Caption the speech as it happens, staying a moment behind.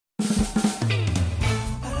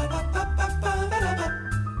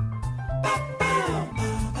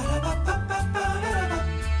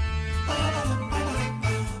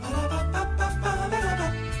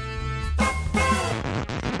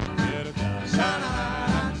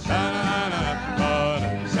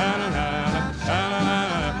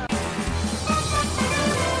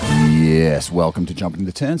Yes, welcome to Jumping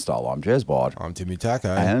the Turnstile. I'm Jez Bod. I'm Timmy Taco.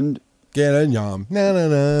 And, Get a yum. Na na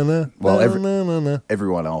na na. well, na, na, na.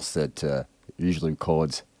 everyone else that usually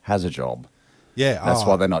records has a job. Yeah. That's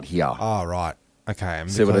why they're not here. Oh, right. Okay.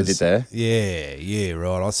 See what I did there? Yeah,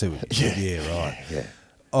 right. I see what you did. Yeah, right. Yeah.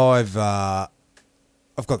 I've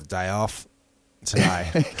got the day off today.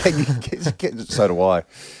 So do I.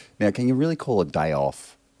 Now, can you really call a day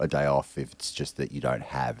off if it's just that you don't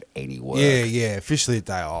have any work? Yeah. Officially a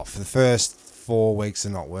day off. The first 4 weeks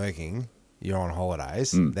of not working, you're on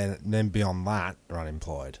holidays. Then beyond that, you're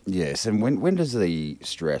unemployed. Yes, and when does the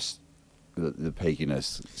stress, the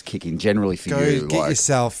peakiness kick in generally for Go you? get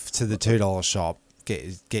yourself to the $2 shop.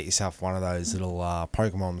 Get yourself one of those little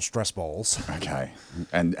Pokemon stress balls. Okay.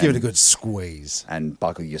 And Give it a good squeeze. And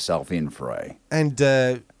buckle yourself in for a... And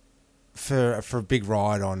for a big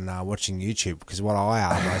ride on watching YouTube, because what I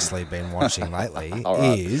have mostly been watching lately All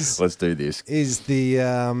right, let's do this. is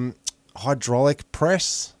the hydraulic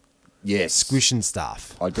press. Yes. Squishing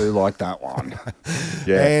stuff. I do like that one.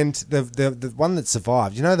 Yeah. And the one that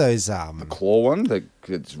survived, you know those... the claw one that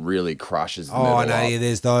really crushes the metal I know, up. yeah,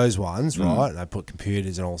 there's those ones, right? And they put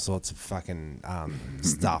computers and all sorts of fucking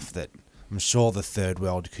stuff that I'm sure the third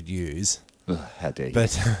world could use. Ugh, how dare you.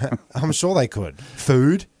 But I'm sure they could.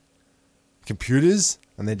 Food, computers,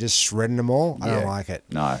 and they're just shredding them all. I don't Yeah. like it.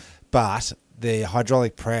 No. But the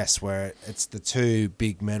hydraulic press, where it's the two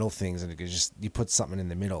big metal things, and you put something in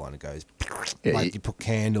the middle, and it goes Yeah, like you put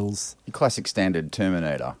candles. Your classic standard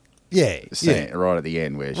Terminator. Yeah, Scene right at the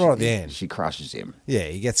end where Right at the end. she crushes him. yeah.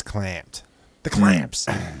 He gets clamped. The clamps.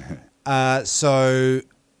 So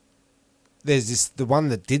there's the one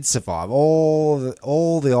that did survive. All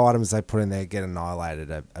the items they put in there get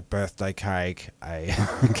annihilated. A birthday cake, a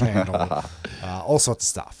candle, all sorts of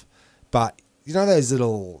stuff. But you know those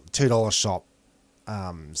little $2 shop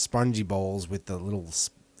spongy balls with the little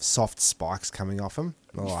soft spikes coming off them?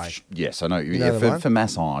 Like, Yes, I know. You know the for one?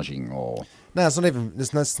 massaging or... no, it's not even.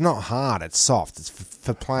 It's not hard. It's soft. It's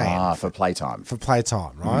for playing. for playtime. For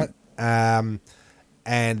playtime, right?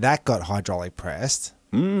 And that got hydraulic pressed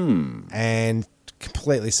and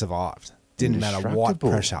completely survived. Didn't matter what Indestructible.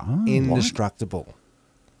 pressure. Oh, Indestructible.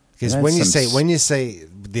 Because That's when you see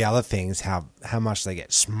the other things, how much they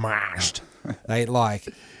get smashed,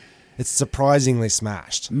 it's surprisingly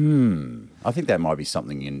smashed. I think that might be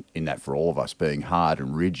something in that for all of us. Being hard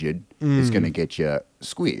and rigid is going to get you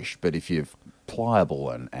squish. But if you're pliable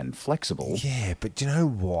and flexible, Yeah, but you know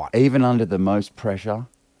what? even under the most pressure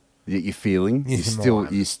that you're feeling, You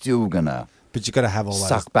you're still going to... But you got to have all those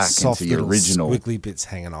Suck back soft into your little original- squiggly bits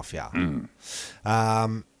hanging off you.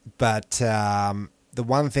 But the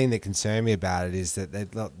one thing that concerned me about it is that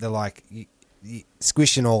they're like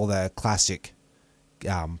squishing all the classic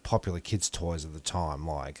popular kids' toys of the time,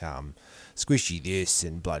 like Squishy this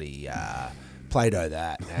and bloody Play-Doh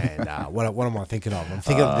that. And what am I thinking of? I'm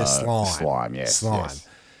thinking of the slime. Slime, yes. Slime. Yes.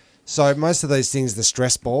 So most of those things, the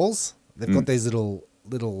stress balls, they've got these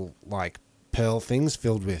little like pearl things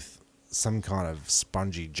filled with some kind of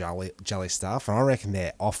spongy jelly stuff, and I reckon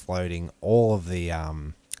they're offloading all of the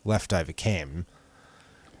leftover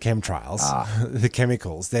chemtrails, the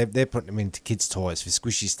chemicals. They're putting them into kids' toys for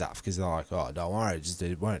squishy stuff because they're like, oh, don't worry,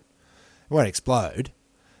 it won't explode.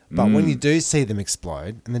 But when you do see them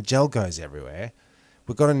explode and the gel goes everywhere,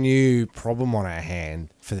 we've got a new problem on our hand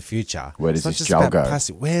for the future. Where does It's not this just gel about go?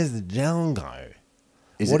 plastic. Where's the gel go?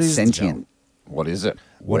 What is it sentient? What is it?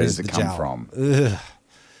 Where does it the come gel? from? Ugh.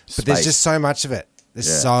 But there's Space. just so much of it.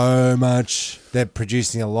 There's so much. They're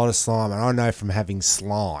producing a lot of slime. And I know from having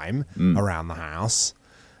slime around the house,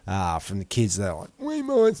 from the kids, they're like, we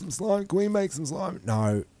made some slime. Can we make some slime?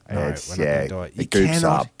 No, we're not going to do it. You it goops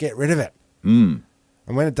cannot up. get rid of it. And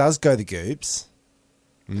when it does go the goops,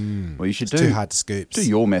 Well, you should it's do too hard to scoops. Do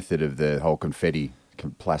your method of the whole confetti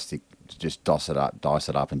plastic. Just dice it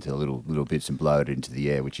up into little bits and blow it into the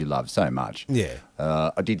air, which you love so much. Yeah.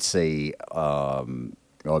 I did see.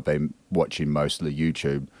 I've been watching mostly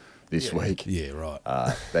YouTube this week. Yeah,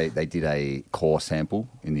 right. They did a core sample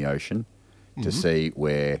in the ocean to see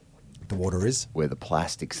where The water is. the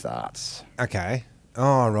plastic starts. Okay.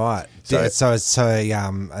 Oh, right. So-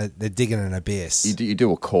 They're digging an abyss. You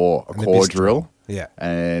do a core An abyss drill. Yeah.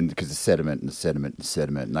 And because the sediment,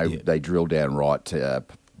 and they drill down right to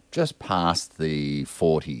just past the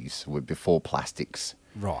 40s before plastics.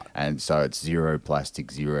 Right. And so it's zero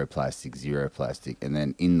plastic, zero plastic, zero plastic. And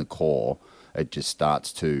then in the core, it just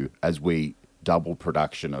starts to, as we double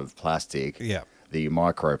production of plastic, Yeah. the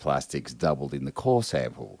microplastics doubled in the core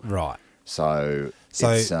sample. Right. So So-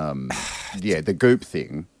 it's, the goop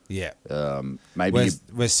thing, Yeah. maybe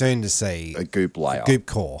We're soon to see a goop layer. goop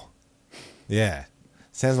core. Yeah.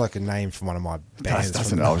 Sounds like a name from one of my bands.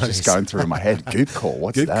 Doesn't from it? the I was just 90s. going through in my head. Goop Call.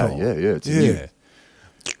 What's Goop that? Call. Yeah, it's a new.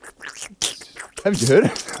 Haven't you heard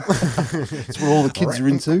it? It's what all the kids are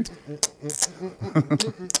into.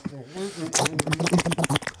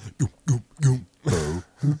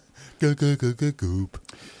 Goop.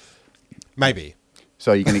 Maybe.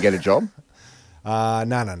 So you're going to get a job?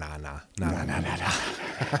 No.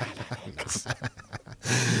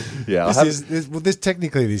 Yeah, This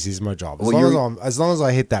technically this is my job. As long as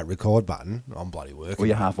I hit that record button, I'm bloody working. well,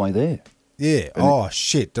 you're halfway there. Yeah. Oh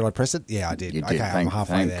shit! Did I press it? Yeah, I did. You did. Okay, I'm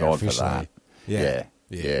halfway thank there God officially. for that.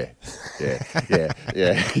 Yeah.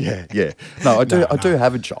 Yeah. No, I do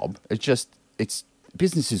have a job. It's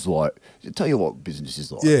business is like. I'll tell you what business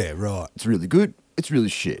is like. Yeah. Right. It's really good. It's really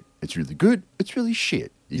shit. It's really good. It's really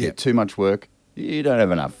shit. You Yeah. get too much work. You don't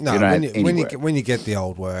have enough. No, you don't have any work. when you get the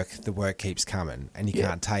old work, the work keeps coming, and you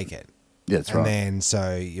can't take it. Yeah, that's right. And then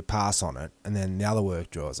so you pass on it, and then the other work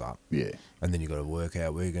draws up. Yeah. And then you got to work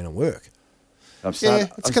out where you're going to work. It's I'm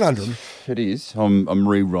a conundrum. It is. I'm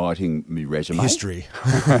rewriting my resume. History.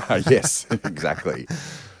 Yes, exactly.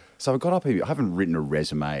 So I got up here. I haven't written a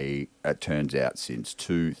resume, it turns out, since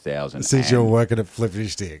 2000. Since you're working at Flippity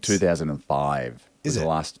Sticks. 2005 Is was the it?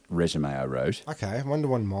 last resume I wrote. Okay, I wonder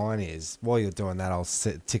what mine is. While you're doing that, I'll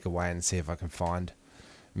tick away and see if I can find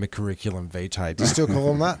my curriculum vitae. Do you still call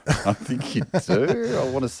them that? I think you do. I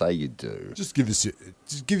want to say you do. Just give us your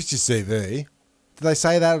CV. Do they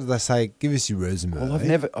say that, or do they say give us your resume? Well,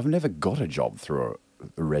 I've never got a job through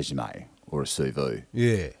a resume or a CV.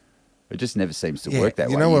 Yeah. It just never seems to Yeah, work that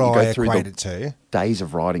way. you know what you I go through equate the it to? days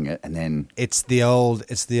of writing it, and then It's the old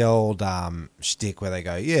shtick where they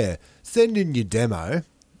go, yeah, send in your demo,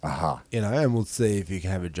 and we'll see if you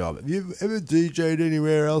can have a job. Have you ever DJ'd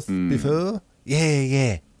anywhere else before?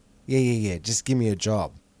 Yeah. Just give me a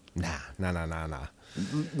job. Nah.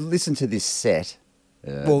 listen to this set.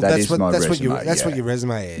 Well, that's what your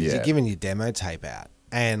resume is. Yeah. You're giving your demo tape out,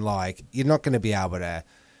 and like you're not going to be able to,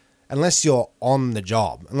 unless you're on the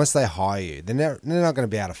job, unless they hire you, they're not going to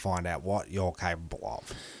be able to find out what you're capable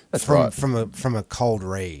of. That's from a cold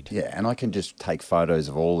read. Yeah, and I can just take photos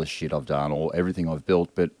of all the shit I've done, or everything I've built,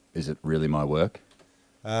 but is it really my work?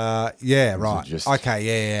 Yeah, right. just-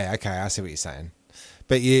 Okay, yeah. Okay, I see what you're saying.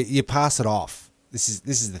 But you pass it off. This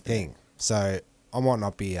is the thing. So I might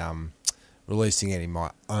not be releasing any of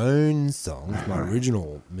my own songs, my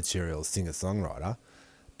original material, singer-songwriter,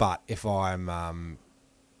 but if I'm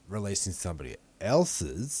releasing somebody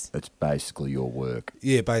else's, It's basically your work.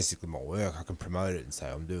 yeah, basically my work, I can promote it and say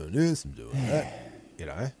I'm doing this, I'm doing that. You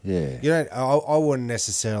know. Yeah. You don't. I wouldn't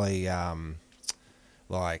necessarily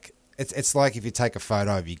like. It's like if you take a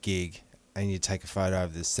photo of your gig and you take a photo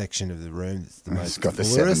of the section of the room that's the most got the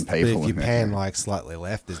fullest, 7 but people if you in there. pan like slightly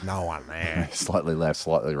left, there's no one there. Slightly left,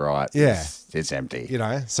 slightly right. Yeah. It's empty. You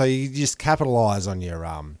know, so you just capitalize on your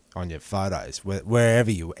photos wherever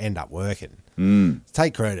you end up working.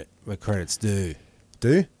 Take credit where credit's due.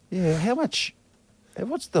 Yeah, how much?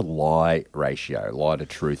 What's the lie to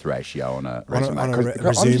truth ratio on a resume? on a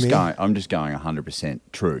 'Cause resume? I'm just going 100%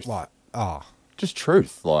 truth. Like, Just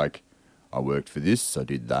truth. Like, I worked for this, I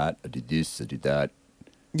did that, I did this, I did that.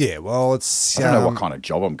 yeah. Well, it's I don't know what kind of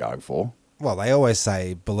job I'm going for. Well, they always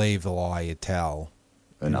say believe the lie you tell.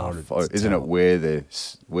 in order Enough. to Isn't tell. it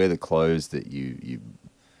wear the clothes that you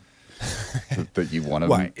that you want to?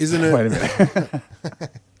 Wait, isn't it? Wait a minute.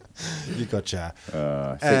 You gotcha.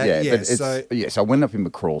 So I went up in my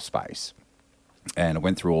crawl space, and I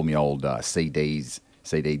went through all my old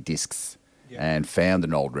CD discs, and found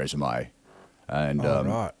an old resume, and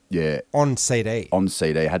right. yeah, On CD. on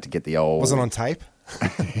CD. I had to get the old. Was it on tape?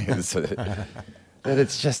 But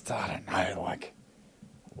it's just I don't know, like.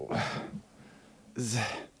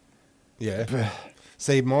 Yeah.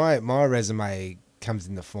 See, my resume comes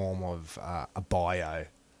in the form of a bio. You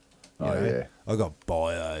Oh, know? yeah. I got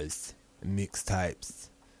bios, and mixtapes,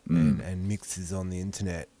 and mixes on the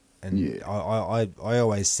internet, and Yeah. I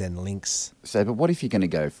always send links. So, but what if you're going to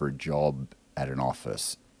go for a job at an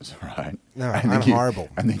office, right? No, And then unhireable.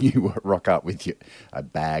 And then you rock up with a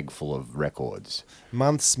bag full of records.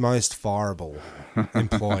 Month's most fireable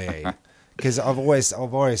employee, because I've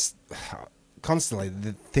always constantly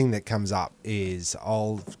the thing that comes up is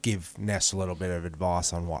I'll give Ness a little bit of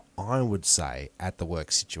advice on what I would say at the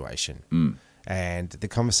work situation, and the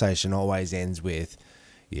conversation always ends with,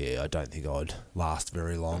 "Yeah, I don't think I'd last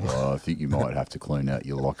very long. Well, I think you might have to clean out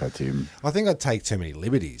your locker, Tim. I think I'd take too many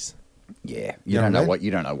liberties." Yeah, You know what I mean?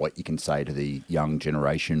 you don't know what you can say to the young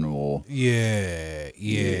generation or Yeah.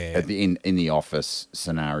 at the in the office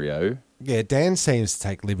scenario. Yeah, Dan seems to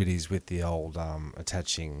take liberties with the old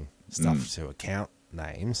attaching stuff to account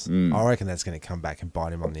names. I reckon that's going to come back and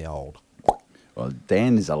bite him on the old. Well,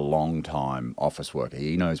 Dan is a long time office worker.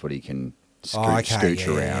 He knows what he can scooch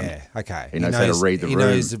around. Yeah. Okay. He knows how to read the room. He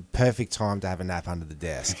knows the perfect time to have a nap under the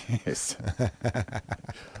desk. Yes.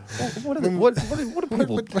 What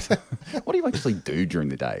do you actually do during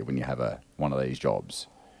the day when you have one of these jobs?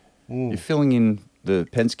 You're filling in the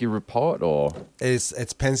Penske report, or it's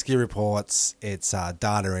Penske reports. It's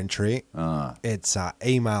data entry. It's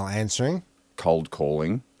email answering. Cold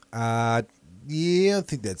calling. I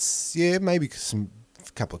think that's maybe a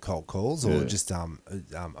couple of cold calls or just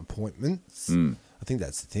appointments. I think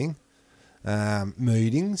that's the thing.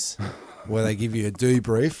 Meetings where they give you a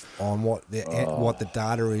debrief on what the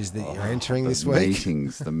data is that you're entering this week.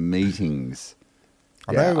 The meetings.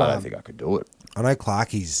 I don't think I could do it. I know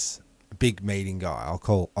Clarkie's a big meeting guy. I'll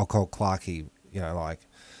call Clarkie,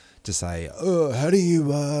 to say, how do you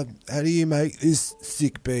make this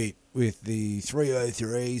sick beat with the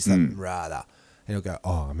 303 something rather? And he'll go,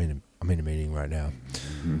 I'm in a meeting right now.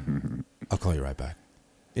 I'll call you right back.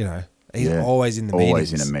 He's always in the meetings.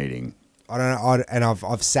 Always in a meeting. I don't know, and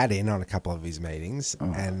I've sat in on a couple of his meetings,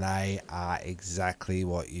 and they are exactly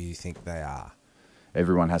what you think they are.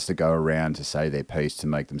 Everyone has to go around to say their piece to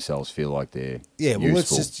make themselves feel like they're useful.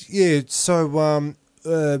 Let's just So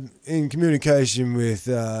in communication with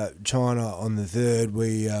China on the 3rd,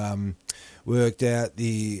 we worked out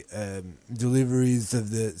the deliveries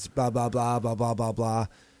of the blah blah blah blah blah blah blah.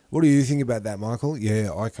 What do you think about that, Michael?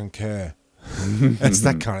 Yeah, I concur. It's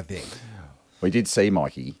that kind of thing. We did see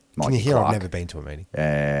Mikey Can you hear Clark. I've never been to a meeting.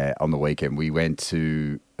 On the weekend. We went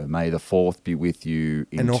to May the 4th be with you.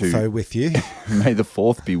 Also with you. May the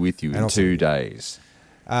 4th be with you in 2 days.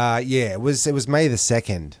 It was May the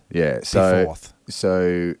 2nd. Yeah, so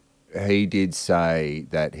he did say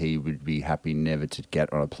that he would be happy never to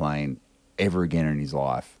get on a plane ever again in his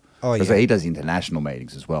life. Oh, yeah. Because he does international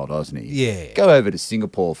meetings as well, doesn't he? Yeah. Go over to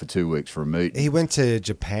Singapore for 2 weeks for a meeting. He went to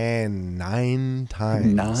Japan 9 times.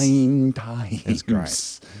 9 times. It's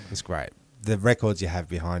great. It's great. The records you have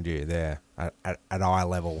behind you there at eye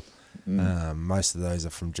level, most of those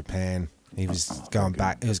are from Japan. He was going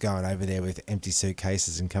back. He was going over there with empty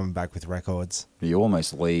suitcases and coming back with records. You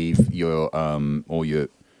almost leave your all your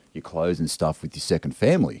clothes and stuff with your second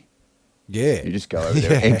family. Yeah. You just go over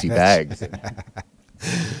there, empty bags.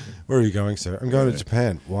 Where are you going, sir? I'm going to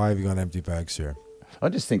Japan. Why have you got empty bags, sir? I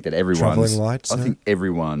just think that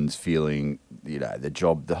everyone's feeling,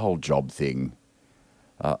 the whole job thing.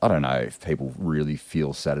 I don't know if people really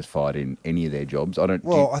feel satisfied in any of their jobs. Back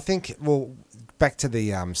to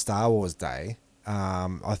the Star Wars day,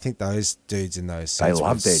 I think those dudes in those suits they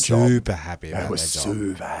loved their job. Super happy about their job. They were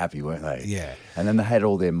super happy, weren't they? Yeah. And then they had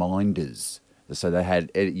all their minders. So they had,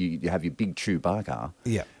 you have your big Chewbacca.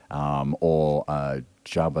 Yeah. Or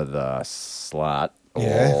Jabba the Slut.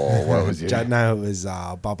 Yeah. Or what was it? No, it was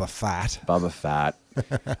Boba Fett. Boba Fett.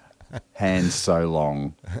 Hands so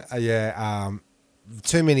long.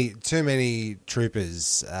 Too many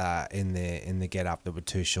troopers in the get up that were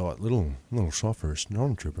too short. Little short for a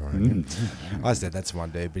stormtrooper. I said that's one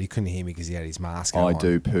dude, but he couldn't hear me because he had his mask on.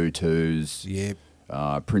 I-2-P-2s. Yep.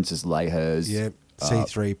 Princess Leia's. Yep.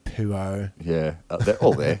 C-3PO. Yeah, they're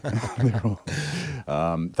all there.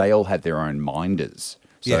 They all had their own minders.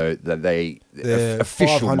 So that the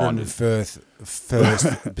official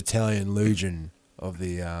 501st Battalion Legion of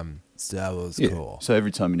the Star Wars Corps. So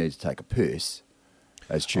every time you need to take a piss,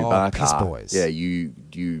 as Chewbacca, piss boys. Yeah,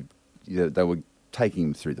 they were taking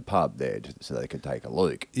him through the pub there so they could take a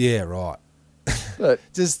look. Yeah, right. But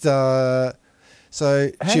just Chewie,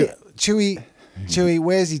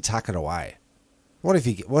 where's he tucking away? What if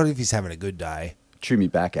he's having a good day? Chew me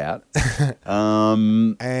back out.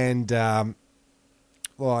 And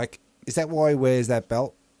is that why he wears that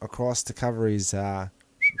belt across to cover his?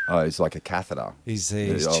 It's like a catheter. He's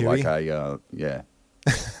Chewie. Yeah.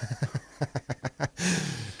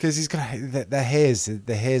 Because he's got the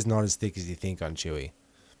hair's not as thick as you think on Chewie.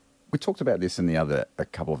 We talked about this a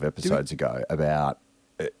couple of episodes ago about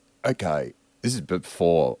this is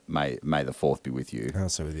before May the 4th be with you.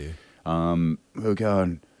 Also with you. We're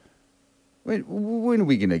going, when are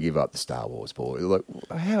we going to give up the Star Wars, boy? Like,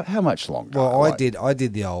 how much longer? Well, I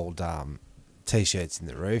did the old T-shirts in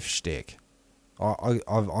the roof shtick.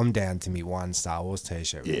 I'm down to me one Star Wars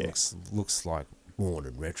T-shirt. Yeah. Looks like worn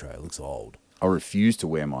and retro. It looks old. I refuse to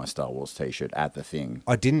wear my Star Wars T-shirt at the thing.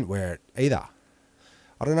 I didn't wear it either.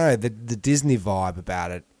 I don't know. The Disney vibe about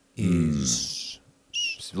it is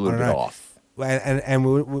it's a little bit off. And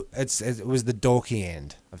it was the dorky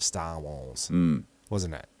end of Star Wars,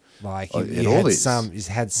 wasn't it? Like you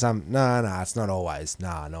had some. No, it's not always.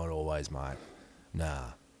 Nah, not always, mate.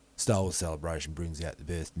 Nah, Star Wars Celebration brings out the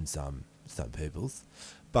best in some people's.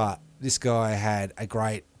 But this guy had a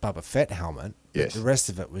great Boba Fett helmet. Yes. But the rest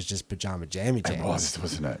of it was just pajama jammy jams. It was,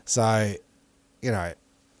 wasn't it? So,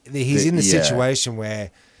 he's in the situation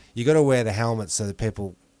where you got to wear the helmet so that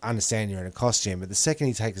people understand you're in a costume. But the second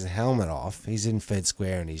he takes the helmet off, he's in Fed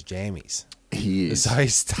Square in his jammies. He is. So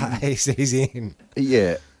he's in.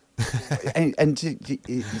 Yeah. and do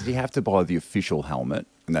you have to buy the official helmet?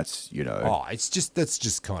 And that's, that's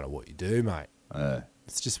just kind of what you do, mate.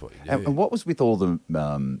 It's just what you do. And what was with all the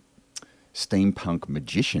steampunk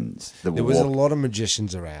magicians? There was a lot of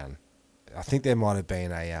magicians around. I think there might have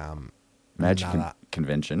been a magic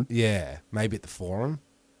convention. Yeah, maybe at the Forum.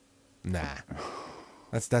 Nah,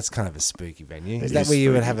 that's kind of a spooky venue. Is that where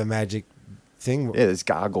you would have a magic thing? Yeah, there's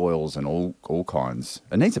gargoyles and all kinds.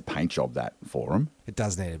 It needs a paint job, that Forum. It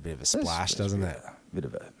does need a bit of a splash, doesn't it? Bit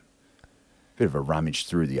of a rummage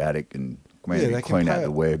through the attic and clean out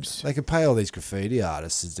the webs. They could pay all these graffiti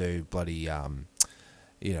artists to do bloody,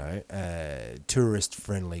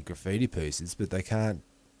 tourist-friendly graffiti pieces, but they can't,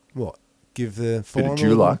 give the Forum... Bit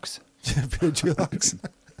of Dulux. Bit of Dulux.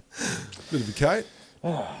 Bit of a coat.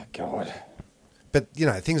 Oh, God. But,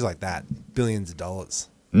 things like that, billions of dollars.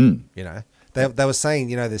 Mm. They were saying,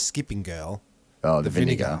 the skipping girl... Oh, the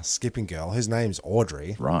vinegar skipping girl, whose name's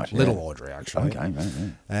Audrey. Right. Little Audrey, actually. Okay,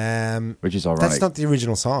 right. Which is ironic. That's not the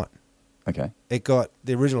original sign. Okay.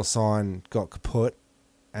 The original sign got kaput,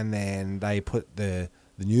 and then they put the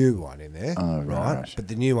new one in there. Oh, right. But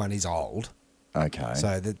the new one is old. Okay.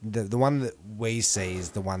 So the one that we see is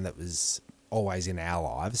the one that was always in our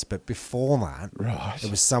lives, but before that, it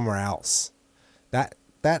was somewhere else. That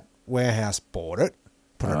warehouse bought it,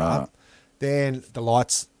 put it up. Then the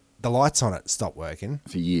lights on it stopped working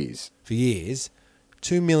for years. $2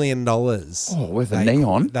 million. Oh, with a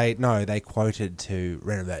neon? They quoted to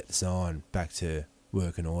renovate the sign back to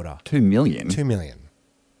working order. $2 million? $2 million.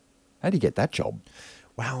 How do you get that job?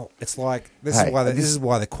 Well, it's like this is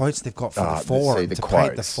why the quotes they've got for the Forum to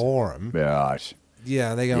paint the Forum. Right.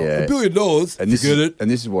 Yeah, they go $1 billion. And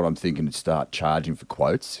this is what I'm thinking to start charging for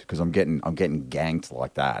quotes, because I'm getting ganked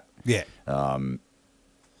like that. Yeah.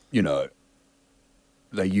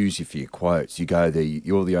 They use you for your quotes. You go there,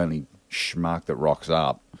 you're the only schmuck that rocks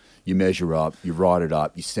up. You measure up, you write it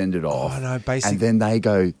up, you send it off. Oh, no, basically. And then they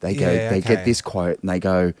get this quote, and they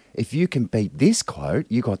go, if you can beat this quote,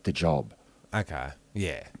 you got the job. Okay,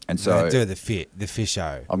 yeah. And so they do the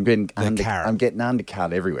fisho. I'm getting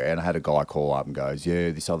undercut everywhere, and I had a guy call up and goes, yeah,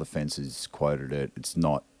 this other fence has quoted it. It's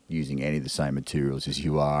not using any of the same materials as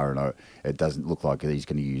you are, and it doesn't look like he's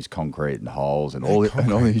going to use concrete and holes and all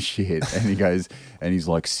this shit. And he goes, and he's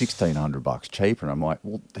like $1,600 cheaper, and I'm like,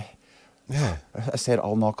 well, yeah. I said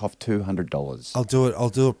I'll knock off $200. I'll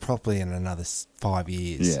do it properly in another 5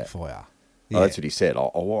 years for you. Yeah. Oh, that's what he said. I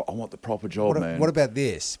want the proper job, man. What about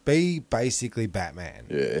this? Be basically Batman.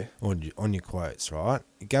 Yeah. On your quotes, right?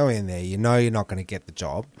 You go in there, you're not going to get the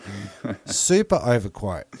job. Super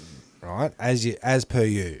overquote. Right, as per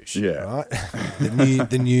usual. Yeah. Right,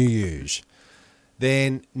 the new usual.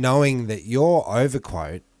 Then knowing that your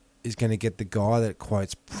overquote is going to get the guy that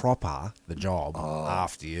quotes proper the job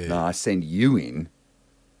after you. No, I send you in,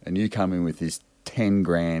 and you come in with this 10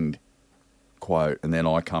 grand quote, and then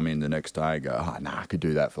I come in the next day and go, I could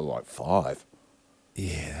do that for like 5.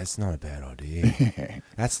 Yeah, that's not a bad idea. Yeah.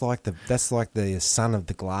 That's like the son of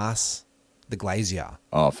the glazier.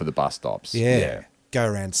 Oh, for the bus stops. Yeah. Go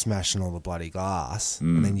around smashing all the bloody glass,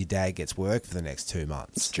 and then your dad gets work for the next 2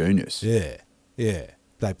 months. It's genius. Yeah.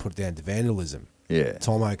 They put it down to vandalism. Yeah.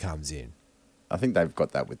 Tomo comes in. I think they've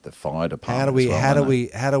got that with the fire department. How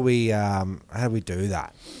do we do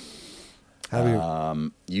that?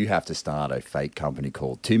 You have to start a fake company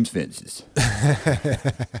called Tim's Fences.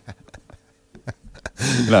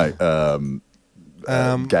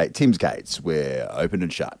 Tim's Gates, where open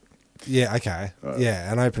and shut. Yeah, okay.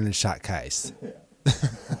 An open and shut case.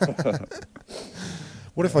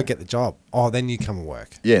 What if I get the job? Oh, then you come and work.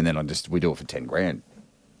 Yeah, and then we do it for 10 grand.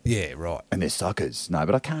 Yeah, right. And they're suckers. No,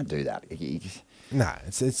 but I can't do that. No,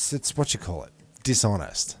 it's what you call it.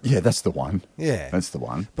 Dishonest. Yeah, that's the one. Yeah. That's the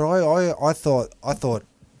one. But I thought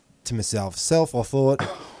to myself, with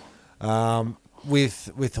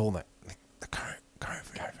all the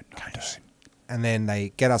COVID, and then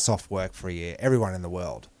they get us off work for a year, everyone in the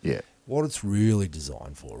world. Yeah. What it's really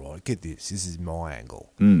designed for, right? Get this is my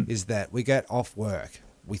angle, is that we get off work,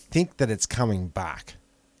 we think that it's coming back,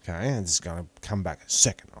 okay, and it's going to come back a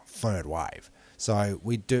second or third wave. So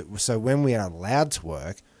when we are allowed to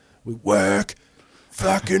work, we work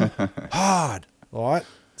fucking hard, right?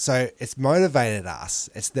 So it's motivated us.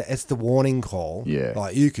 It's the warning call. Yeah.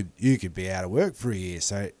 Like you could be out of work for a year.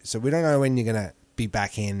 So we don't know when you're gonna be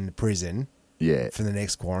back in prison. Yeah. For the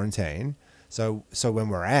next quarantine. So when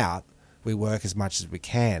we're out, we work as much as we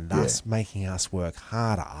can, thus making us work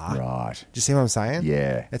harder. Right. Do you see what I'm saying?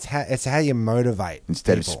 Yeah. It's how you motivate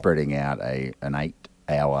Instead people. of spreading out an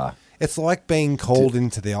 8-hour. It's like being called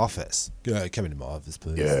into the office. Go, come into my office,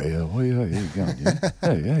 please. Yeah. Well, yeah, you going?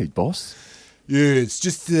 Yeah. Hey, boss. Yeah, it's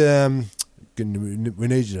just we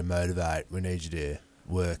need you to motivate. We need you to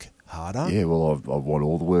work harder. Yeah. Well, I want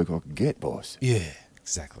all the work I can get, boss. Yeah,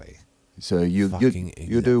 exactly. So you Fucking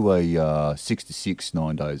do a 66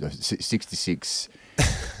 9 days, 66.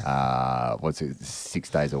 What's it? 6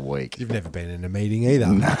 days a week. You've never been in a meeting either.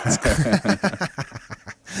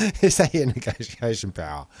 Is that your negotiation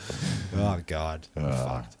power? Oh God, I'm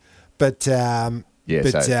fucked. But Yeah.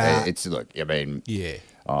 but, so it's look. I mean, yeah,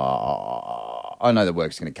 I know the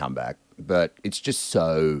work's going to come back, but it's just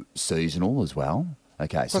so seasonal as well.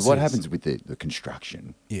 Okay, so course what it is. happens with the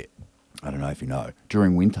construction? yeah. I don't know if you know.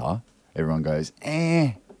 During winter, everyone goes,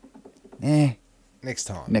 Next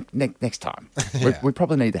time. next time. Yeah. We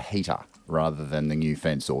probably need the heater rather than the new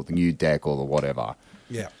fence or the new deck or the whatever.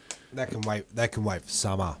 Yeah, that can wait. That can wait for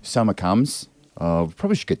summer. Summer comes, we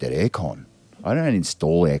probably should get that aircon. I don't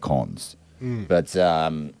install aircons, but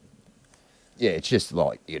yeah, it's just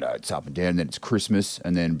like, it's up and down. And then it's Christmas,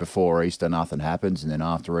 and then before Easter, nothing happens, and then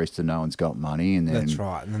after Easter, no one's got money, and then That's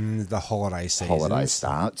right. And then the holiday season. holiday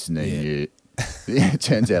starts, and then it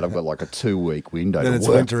turns out I've got like a 2-week window. Then to it's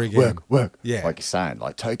work, winter again. Work. Yeah. Like you're saying,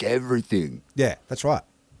 like take everything. Yeah, that's right.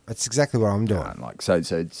 That's exactly what I'm doing. And like so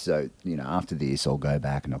after this, I'll go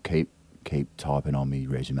back and I'll keep typing on my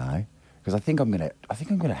resume because I think I'm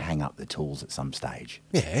gonna hang up the tools at some stage.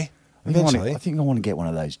 Yeah, I eventually. think I want to get one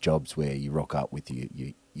of those jobs where you rock up with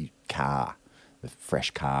your car, the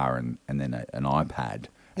fresh car, and then an iPad,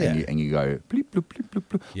 Yeah. and you go bleep bloop bloop bloop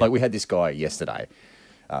bloop. Yeah. Like we had this guy yesterday.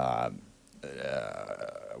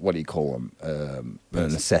 What do you call him? An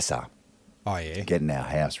assessor Oh yeah. getting our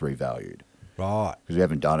house revalued Right. because we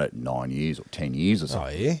haven't done it in 9 years or 10 years or Oh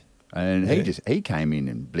something. yeah. And Yeah. he came in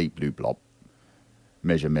and bleep bloop blop,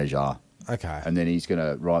 measure. Okay. And then he's going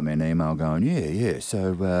to write me an email going, yeah,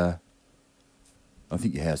 so I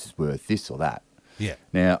think your house is worth this or that. Yeah.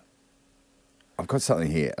 Now, I've got something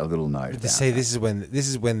here, a little note. But about see, that. this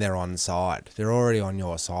is when they're on side. They're already on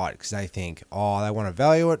your side because they think, they want to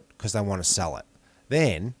value it because they want to sell it.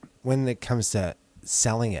 Then, when it comes to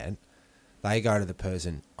selling it, they go to the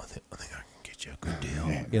person, I think I can get you a good deal.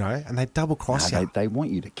 And they double cross you. They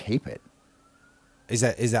want you to keep it. Is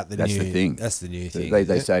that the That's new the thing. That's the new thing. They is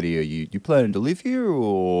it? say to you planning to live here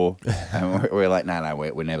or... and we're like, no,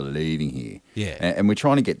 we're never leaving here. Yeah. And we're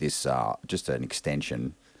trying to get this, just an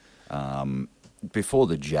extension, before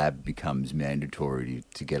the jab becomes mandatory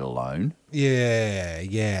to get a loan.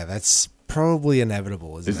 Yeah, that's probably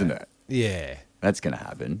inevitable, isn't it? Yeah. That's going to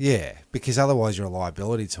happen. Yeah, because otherwise you're a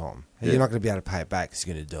liability to them. Yeah. You're not going to be able to pay it back because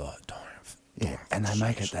you're going to do it. Yeah, and they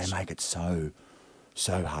make it so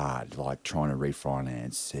hard, like trying to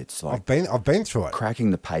refinance. It's like I've been through it. cracking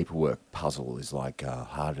the paperwork puzzle is like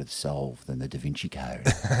harder to solve than the Da Vinci Code.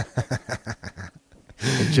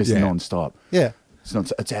 It's just non-stop. Yeah.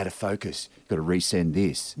 It's out of focus. You've got to resend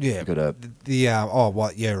this. Yeah. You've got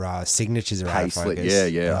to your signatures are out pay of slip.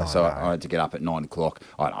 focus. Yeah. Oh, So no. I had to get up at 9 o'clock.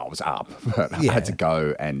 I was up, but I Yeah. had to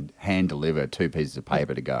go and hand deliver 2 pieces of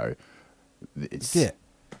paper to go. It's Yeah.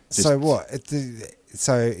 just- So what?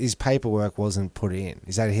 So his paperwork wasn't put in.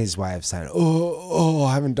 Is that his way of saying,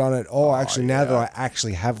 I haven't done it. Actually, now that I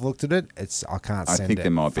actually have looked at it, I can't I send it. think there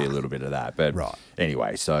might be a little bit of that, but Right.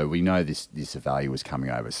 anyway. So we know this value is coming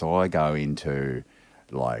over. So I go into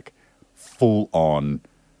like full on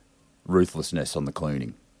ruthlessness on the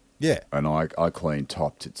cleaning, Yeah. and I clean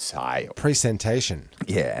top to tail. Presentation.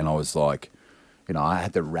 Yeah, and I was like, I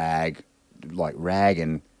had to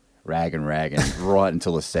ragging right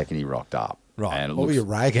until the second he rocked up. Right. And it What were looks you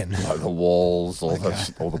ragging? like the walls, all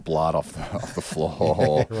the blood off the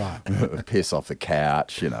floor, Right. piss off the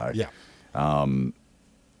couch, Yeah. And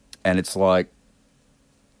it's like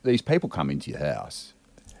these people come into your house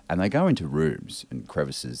and they go into rooms and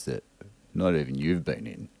crevices that not even you've been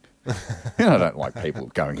in. I don't like people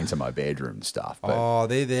going into my bedroom and stuff, but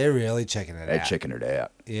They're really checking it they're out. checking it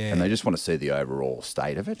out. Yeah. And they just want to see the overall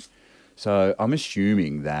state of it. So I'm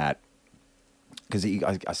assuming that, because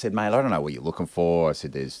I said, mate, I don't know what you're looking for. I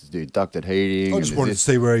said, there's ducted heating. I and just there's wanted to this.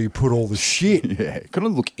 see where you put all the shit. Yeah. Can I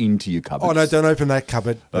look into your cupboard? Oh, no, don't open that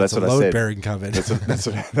cupboard. Well, That's a what I said. load-bearing cupboard.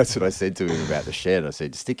 That's what I said to him about the shed. I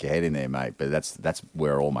said, stick your head in there, mate. But that's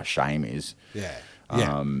where all my shame is. Yeah.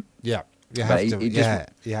 Um, Yeah. You But have to.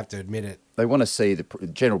 You have to admit it. They want to see the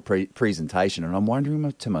general presentation, and I'm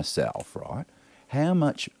wondering to myself, right, how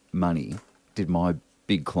much money did my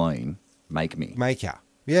big clean make me? Maker.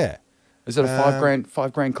 Yeah. Is it a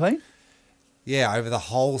 $5,000 clean? Yeah, over the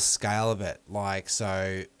whole scale of it. Like,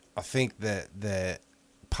 so I think that the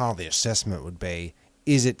part of the assessment would be,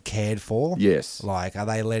 is it cared for? Yes. Like, are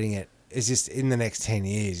they letting it, is this in the next 10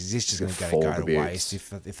 years, is this just going to go to waste? If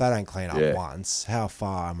they don't clean up once, how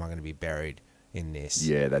far am I going to be buried in this?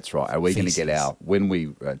 Yeah, that's right. Are we going to get out, when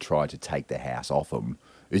we try to take the house off them,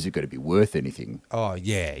 is it going to be worth anything? Oh,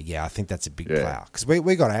 yeah. I think that's a big plow. Because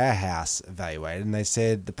we got our house evaluated and they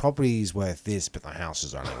said the property is worth this, but the house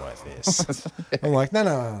is only worth this. I'm like,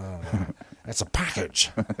 no. It's a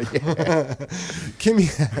package. Give me.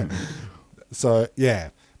 So,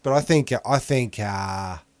 yeah. But I think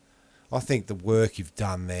the work you've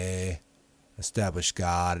done there, established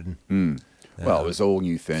garden. Well, it was all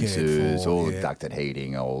new fences, all ducted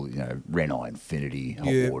heating, all, Renault Infinity,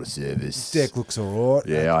 hot water service. Deck looks all right.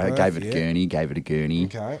 Yeah, I gave it a gurney.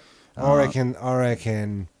 Okay. I reckon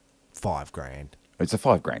 $5,000. It's a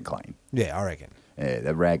 $5,000 clean. Yeah, I reckon. Yeah,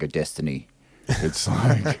 the rag of destiny. It's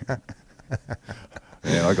like, I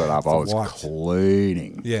got up, I was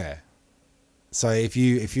cleaning. Yeah. So if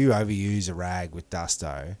you overuse a rag with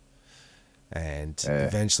Dusto, and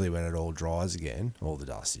eventually when it all dries again, all the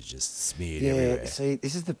dust is just smeared everywhere. See,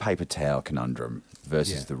 this is the paper towel conundrum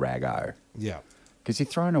versus the Rago. Yeah. Because you're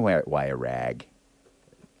throwing away a rag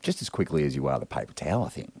just as quickly as you are the paper towel, I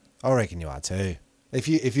think. I reckon you are too. If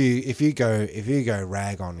you go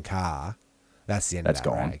rag on car, that's the end of that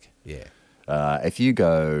gone. rag. Yeah. If you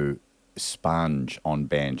go sponge on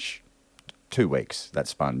bench, 2 weeks, that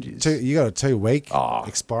sponge is... You got a 2-week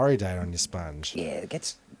expiry date on your sponge. Yeah, it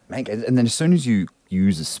gets... And then as soon as you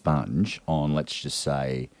use a sponge on, let's just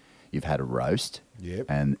say you've had a roast,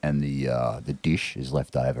 and the dish is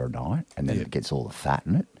left overnight, and then it gets all the fat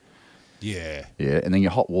in it. Yeah. Yeah, and then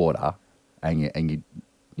your hot water, and you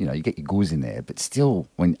get your gauze in there, but still,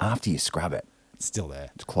 after you scrub it, it's still there.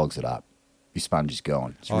 It clogs it up. Your sponge is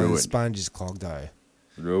gone. It's ruined. The sponge is clogged though.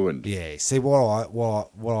 Ruined. Yeah. See, what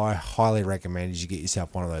I highly recommend is you get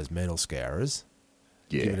yourself one of those metal scourers.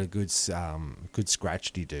 Yeah. Give it a good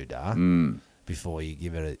scratchety doo-dah before you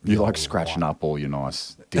give it a... You like scratching up all your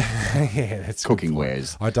nice that's cooking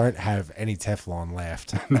wares. I don't have any Teflon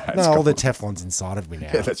left. No, all the Teflon's inside of me now.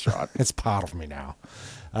 Yeah, that's right. It's part of me now.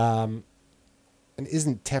 And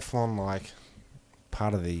isn't Teflon like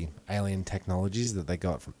part of the alien technologies that they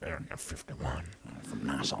got from Area 51? From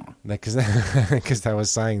NASA. Because they were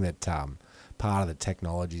saying that part of the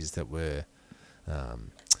technologies that were...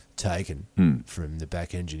 taken from the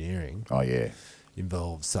back engineering. Oh, yeah.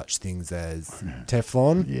 Involves such things as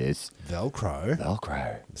Teflon. Yes. Velcro.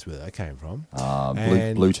 That's where that came from.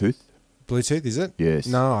 Bluetooth. Bluetooth, is it? Yes.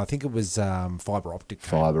 No, I think it was fiber optic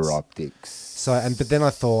cables. Fiber optics. So, but then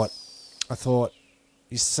I thought,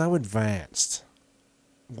 you're so advanced.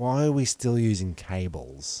 Why are we still using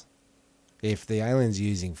cables? If the aliens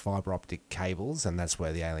using fiber optic cables, and that's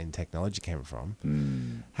where the alien technology came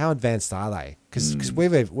from, how advanced are they? Because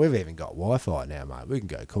we've even got Wi-Fi now, mate. We can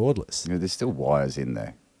go cordless. Yeah, there's still wires in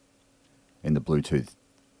there, in the Bluetooth.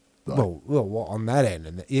 Well, on that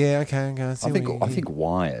end, okay. I think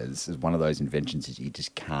wires is one of those inventions that you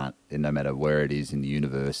just can't, no matter where it is in the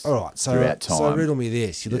universe. All right, throughout time. So riddle me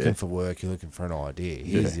this: you're looking for work, you're looking for an idea.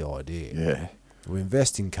 Here's the idea. Yeah. We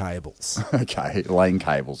invest in cables. Okay, laying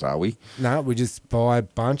cables, are we? No, we just buy a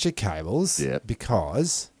bunch of cables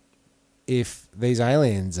because if these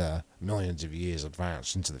aliens are millions of years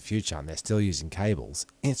advanced into the future and they're still using cables,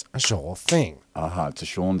 it's a sure thing. It's a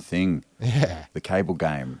Sean thing. Yeah. The cable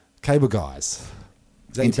game. Cable guys.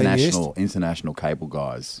 International cable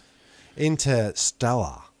guys.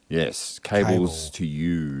 Interstellar. Yes, cables to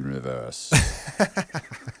universe.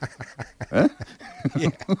 Yeah,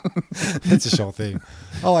 that's a sure thing.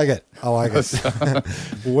 I like it. Well,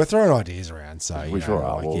 we're throwing ideas around, so we sure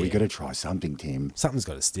are. Well, we got to try something, Tim. Something's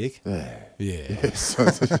got to stick. Yeah. Yes.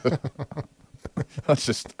 I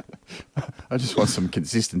just want some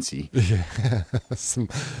consistency. Yeah. some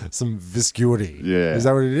viscuity. Yeah. Is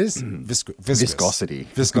that what it is? Viscosity.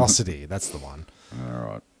 Viscosity. That's the one. All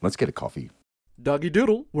right. Let's get a coffee. Doggy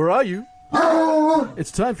Doodle, where are you? It's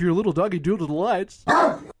time for your little Doggy Doodle delights.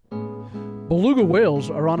 Beluga whales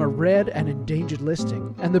are on a red and endangered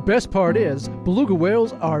listing. And the best part is, beluga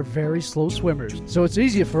whales are very slow swimmers, so it's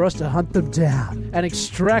easier for us to hunt them down and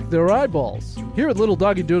extract their eyeballs. Here at Little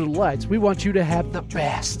Doggy Doodle Delights, we want you to have the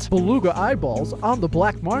best beluga eyeballs on the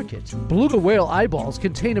black market. Beluga whale eyeballs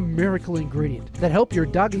contain a miracle ingredient that help your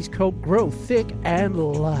doggy's coat grow thick and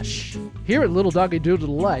lush. Here at Little Doggy Doodle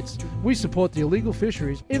Delights, we support the illegal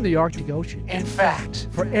fisheries in the Arctic Ocean. In fact,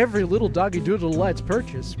 for every Little Doggy Doodle Delights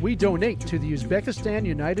purchase, we donate to the Uzbekistan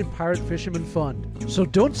United Pirate Fishermen Fund. So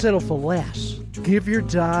don't settle for less. Give your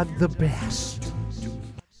dog the best.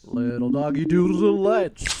 Little Doggy Doodle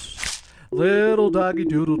Delights. Little Doggy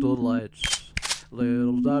Doodle Delights.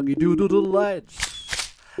 Little Doggy Doodle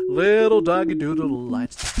Delights. Little Doggy Doodle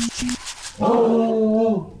Delights.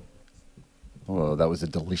 Oh! Well, that was a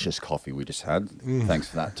delicious coffee we just had. Thanks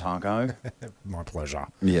for that, Taco. My pleasure.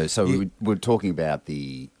 Yeah, so we're talking about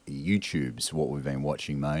the YouTubes, what we've been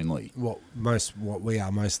watching mainly. What we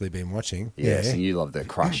are mostly been watching. Yes, and you love the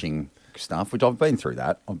crushing stuff, which I've been through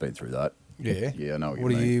that. Yeah. Yeah, I know what you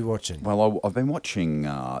What mean. are you watching? Well, I've been watching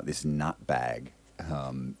this nutbag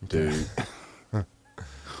do...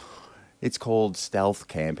 It's called Stealth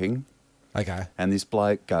Camping. Okay. And this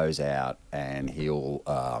bloke goes out and he'll...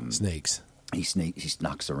 Sneaks. He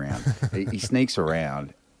snucks around. he sneaks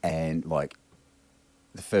around, and like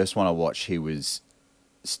the first one I watched, he was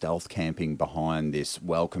stealth camping behind this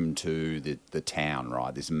 "Welcome to the town,"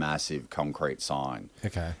 right? This massive concrete sign.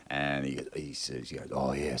 Okay. And he says, he goes,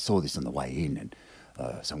 "Oh yeah, I saw this on the way in, and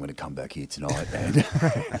so I'm going to come back here tonight."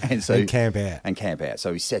 And so And camp out.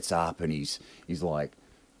 So he sets up, and he's like,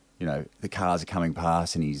 you know, the cars are coming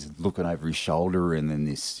past, and he's looking over his shoulder, and then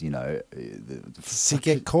this, you know, Does he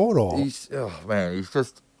get caught, or he's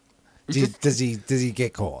just. does he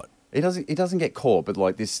get caught? He doesn't get caught, but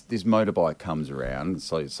like this motorbike comes around,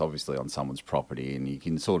 so it's obviously on someone's property, and you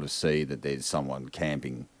can sort of see that there's someone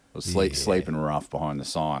camping or sleeping rough behind the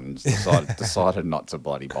sign, and decided not to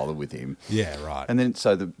bloody bother with him. Yeah, right. And then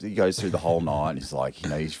he goes through the whole night, and he's like, you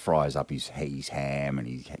know, he fries up his ham, and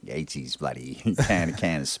he eats his bloody can of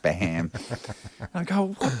Spam. And I go,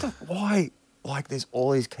 why? Like, there's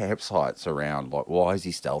all these campsites around. Like, why is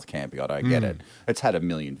he stealth camping? I don't get it. It's had 1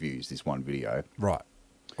 million views, this one video. Right.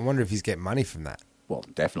 I wonder if he's getting money from that. Well,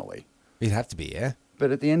 definitely. He'd have to be, yeah.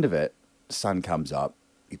 But at the end of it, the sun comes up.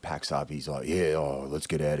 He packs up. He's like, "Yeah, let's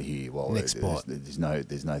get out of here." Well, Next spot. There's no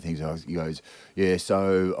things. He goes, "Yeah,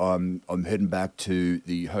 so I'm heading back to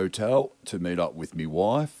the hotel to meet up with my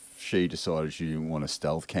wife. She decided she didn't want to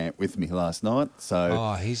stealth camp with me last night,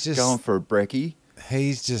 so he's just going for a brekkie."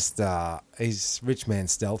 He's just he's rich man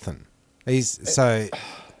stealthing. He's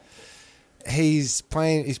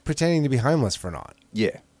pretending to be homeless for a night.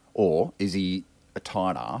 Yeah, or is he a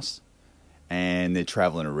tight ass? And they're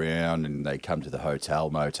travelling around, and they come to the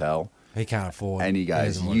motel. He can't afford. And he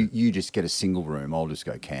goes, doesn't want "You just get a single room. I'll just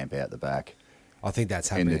go camp out the back." I think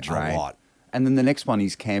that's In happening the drain. a lot. And then the next one,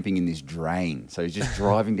 he's camping in this drain. So he's just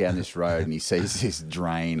driving down this road, and he sees this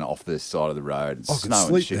drain off the side of the road. It's I could snow and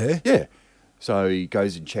sleep shit. there. Yeah. So he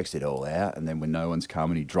goes and checks it all out, and then when no one's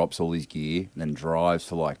coming, he drops all his gear, and then drives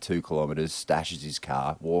for like 2 kilometres, stashes his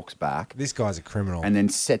car, walks back, This guy's a criminal. and then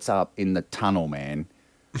sets up in the tunnel, man.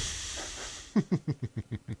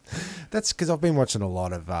 That's because I've been watching a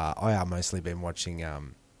lot of. I have mostly been watching,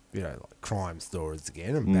 like crime stories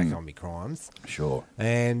again. I'm back on my crimes, Sure.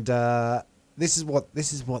 and this is what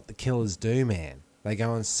the killers do, man. They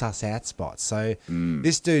go and suss out spots. So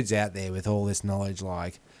this dude's out there with all this knowledge,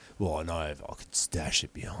 like, well, I know if I could stash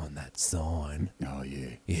it behind that sign. Oh,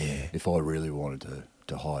 yeah. Yeah. If I really wanted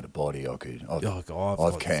to hide a body, I could. I've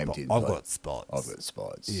got camped spot- in. I've like- got spots. I've got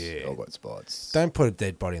spots. Yeah. I've got spots. Don't put a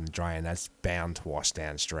dead body in the drain. That's bound to wash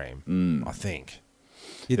downstream. I think.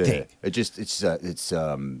 You'd think. It's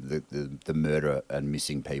the murder and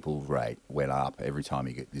missing people rate went up every time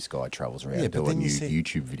this guy travels around Yeah, but doing then new you see-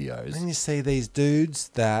 YouTube videos. Then you see these dudes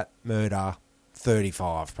that murder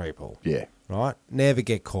 35 people. Yeah. Right? Never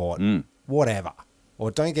get caught. Whatever.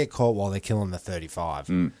 Or don't get caught while they're killing the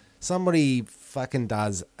 35. Somebody fucking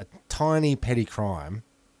does a tiny petty crime,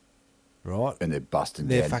 right? And they're busting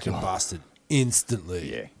They're down. fucking busted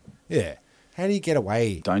instantly. Yeah. Yeah. How do you get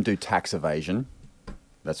away? Don't do tax evasion.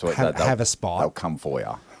 That's what Have a spot. They'll come for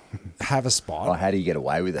you. Have a spot. Oh, how do you get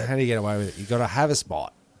away with it? How do you get away with it? You got to have a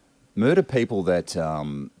spot. Murder people that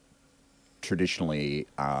traditionally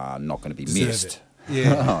are not going to be Deserve missed. it.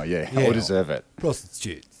 Yeah. Oh, yeah. Or deserve it.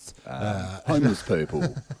 Prostitutes. Homeless people.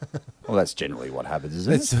 Well, that's generally what happens,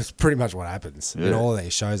 isn't it? That's pretty much what happens in Yeah. all of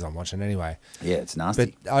these shows I'm watching anyway. Yeah, it's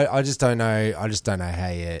nasty. But I just don't know. I just don't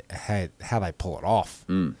know how they pull it off.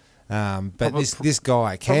 But this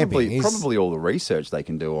guy camping probably all the research they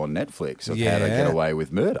can do on Netflix of how to get away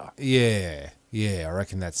with murder. Yeah, I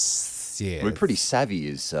reckon that's We're pretty savvy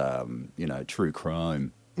as true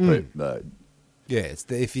crime. Yeah,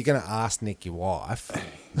 if you're going to arsenic your wife,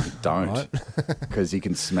 don't, because you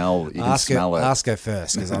can smell. You can ask smell it. Ask her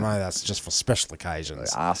first, because I know that's just for special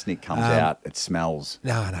occasions. Arsenic comes out; it smells.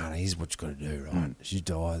 No. Here's what you got to do, right? She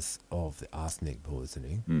dies of the arsenic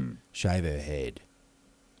poisoning. Shave her head,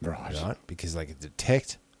 right? Because they can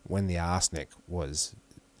detect when the arsenic was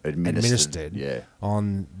administered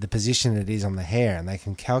on the position it is on the hair, and they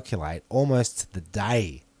can calculate almost to the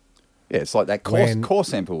day. Yeah, it's like that core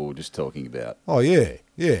sample we were just talking about. Oh, yeah,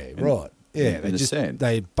 right. Yeah,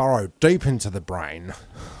 they burrow deep into the brain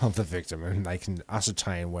of the victim, and they can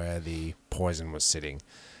ascertain where the poison was sitting.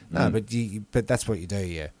 No, but that's what you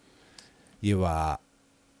do. You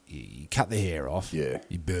cut the hair off. Yeah,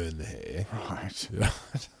 you burn the hair. Right.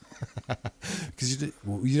 Because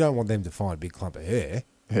you don't want them to find a big clump of hair.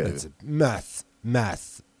 Yeah. It's a math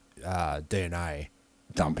DNA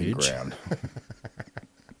dumping ground.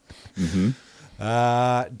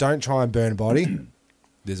 Don't try and burn a body.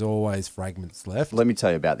 There's always fragments left. Let me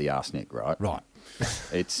tell you about the arsenic, right? Right.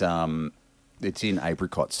 It's in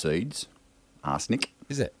apricot seeds. Arsenic.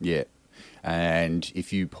 Is it? Yeah. And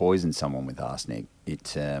if you poison someone with arsenic,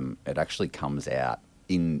 it actually comes out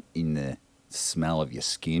in the smell of your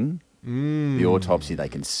skin. The autopsy, they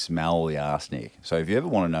can smell the arsenic. So if you ever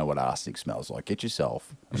want to know what arsenic smells like, get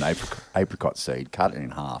yourself an apricot seed, cut it in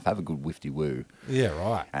half, have a good whiffy woo. Yeah,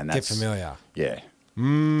 right. And get familiar. Yeah.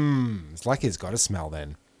 It's like it's got a smell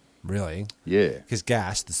then, really. Yeah. Because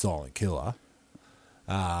gas, the silent killer,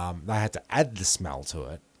 they had to add the smell to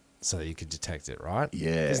it so that you could detect it, right?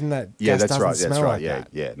 Yeah. Isn't that gas that's right. That's right. Like yeah, that?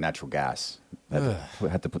 Yeah. Natural gas. We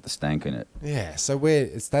had to put the stank in it. Yeah. So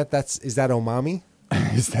is that umami?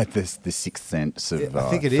 Is that the sixth sense of I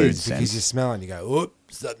think it food is sense? because you smell it and you go,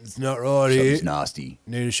 "Oops, something's not right here. Something's nasty.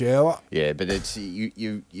 Need a shower." Yeah, but it's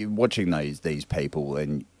you're watching these people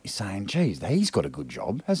and you're saying, "Geez, he's got a good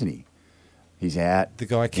job, hasn't he? He's out. The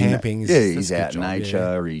guy camping. He's out in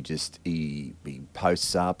nature. Yeah. He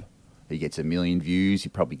posts up. He gets 1 million views. He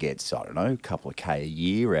probably gets a couple of K a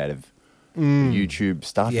year out of YouTube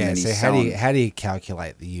stuff. Yeah. And then so how do you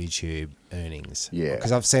calculate the YouTube earnings? Yeah,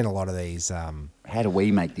 because I've seen a lot of these. How do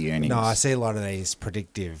we make the earnings? No, I see a lot of these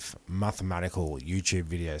predictive mathematical YouTube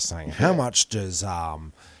videos saying how much does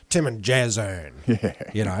Tim and Jazz earn?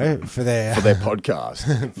 Yeah. For their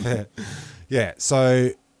podcast. Yeah. So,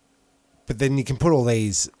 but then you can put all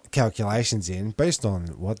these calculations in based on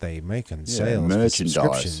what they make on sales,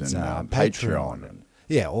 merchandise, and Patreon, and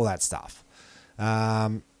all that stuff. I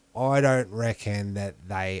don't reckon that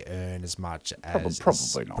they earn as much as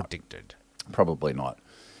probably not predicted. Probably not.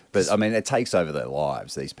 But, I mean, it takes over their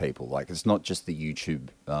lives, these people. Like, it's not just the YouTube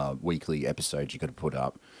weekly episodes you've got to put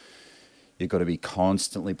up. You've got to be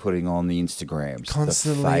constantly putting on the Instagrams,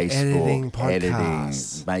 constantly the Facebook, editing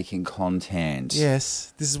podcasts, making content.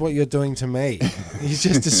 Yes, this is what you're doing to me. You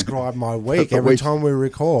just described my week. Every time we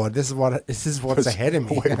record, this is what's ahead of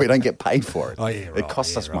me. We don't get paid for it. Oh, yeah, right. It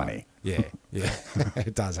costs us money. Yeah.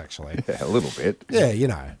 It does, actually. Yeah, a little bit.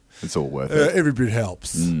 Yeah, It's all worth it. Every bit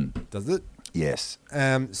helps. Does it? Yes.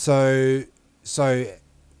 So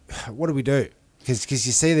what do we do? Because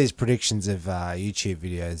you see these predictions of YouTube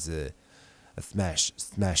videos, a smash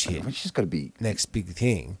hit. It's just got to be next big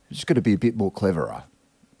thing. It's just got to be a bit more cleverer.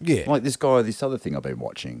 Yeah. Like this other thing I've been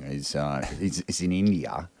watching is he's in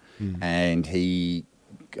India, and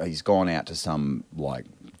he's gone out to some like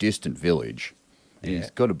distant village. And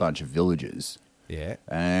he's got a bunch of villagers. Yeah.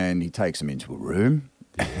 And he takes them into a room,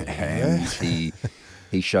 and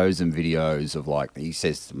he shows them videos of he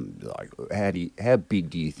says to them how big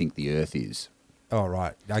do you think the Earth is? Oh,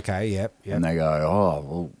 right. Okay, yep. And they go, oh,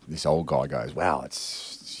 well, this old guy goes, wow,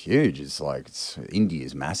 it's huge. It's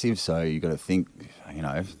India's massive, so you got to think,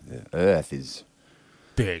 the Earth is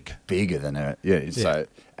bigger than Earth. Yeah. So,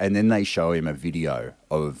 and then they show him a video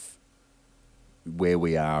of where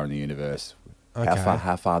we are in the universe,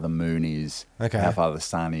 how far the moon is, how far the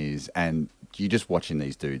sun is, and you're just watching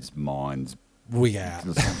these dudes' minds wig out,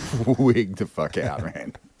 wig the fuck out,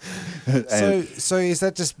 man. So is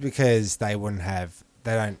that just because they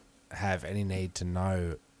don't have any need to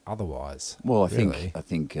know otherwise? Well, I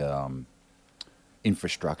think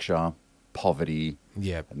infrastructure, poverty,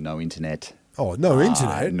 no internet. Oh, no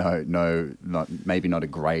internet. Maybe not a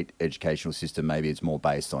great educational system. Maybe it's more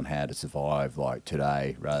based on how to survive like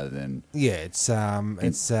today rather than it's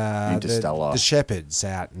interstellar. The shepherds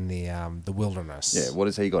out in the wilderness. Yeah, what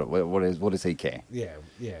has he got? What does he care? Yeah.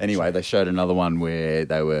 Anyway, they showed another one where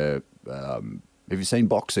they were have you seen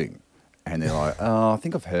boxing? And they're like, oh, I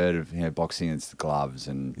think I've heard of boxing. It's the gloves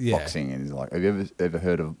and Yeah. boxing. And he's like, have you ever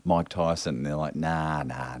heard of Mike Tyson? And they're like, nah,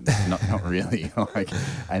 not really. Like,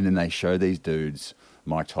 and then they show these dudes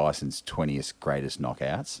Mike Tyson's 20th greatest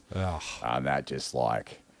knockouts, Ugh. and that just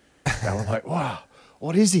like they were like, wow.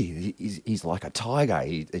 What is he? He's like a tiger.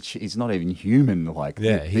 He's not even human. Like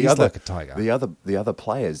he's like a tiger. The other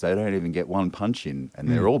players, they don't even get one punch in, and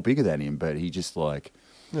they're all bigger than him. But he just like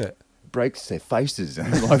breaks their faces,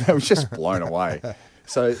 and like they were just blown away.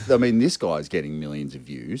 So I mean, this guy's getting millions of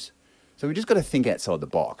views. So we just got to think outside the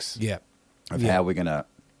box of how we're going to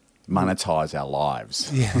monetize our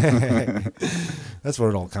lives. Yeah, that's what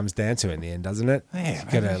it all comes down to in the end, doesn't it? Yeah,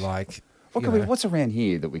 you gotta like. What's around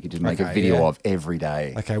here that we could just make a video of every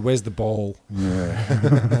day? Okay, where's the ball?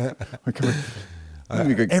 Yeah.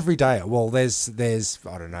 Every day. Well, there's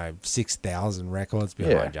I don't know 6,000 records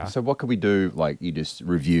behind you. So what could we do? Like you just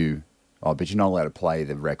review. Oh, but you're not allowed to play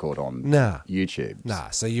the record on YouTube.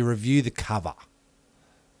 Nah. So you review the cover.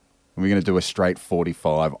 We're going to do a straight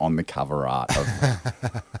 45 on the cover art. All right,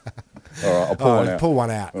 I'll pull one out. Pull one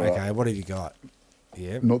out. All Okay, right. what have you got?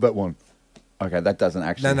 Yeah. Not that one. Okay, that doesn't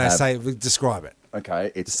actually. No. Describe it.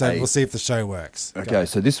 Okay, it's So we'll see if the show works. Okay,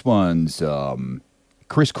 so this one's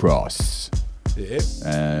crisscross. Yep.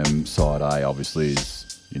 Side A obviously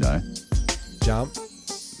is Jump.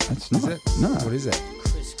 That's not. Is it? No. What is it?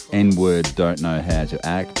 N-word, don't know how to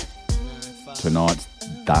act. Tonight's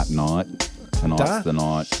that night. Tonight's the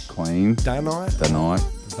night. Clean. Day night. The night.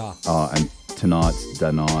 The. And tonight's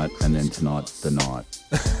the night, and then tonight's the night.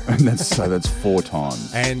 And that's 4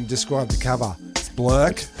 times. And describe the cover. It's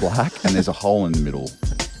blurk. Black, and there's a hole in the middle.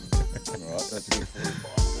 All right, that's a good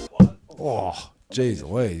 45. Oh, jeez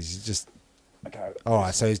Louise. You just. Okay. All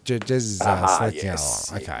right, so Jez is selecting yes.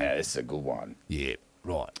 another one. Okay. Yeah, this is a good one. Yeah,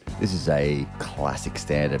 right. This is a classic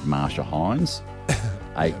standard Marsha Hines,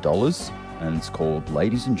 $8, and it's called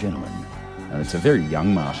Ladies and Gentlemen. And it's a very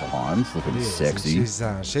young Marsha Hines, looking Yeah, sexy.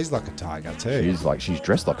 She's like a tiger too. She's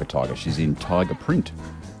dressed like a tiger. She's in tiger print,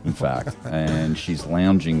 in fact, and she's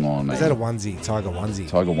lounging on Is that a onesie? Tiger onesie.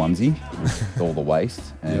 tiger onesie with all the waist,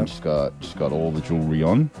 and Yep. she's got all the jewelry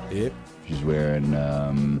on. Yep. She's wearing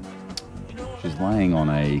she's laying on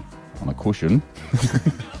a cushion.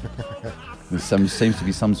 There seems to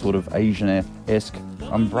be some sort of Asian-esque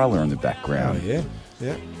umbrella in the Oh background. yeah.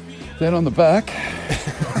 Yeah. Then on the back,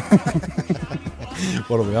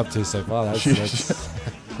 What are we up to so far? That's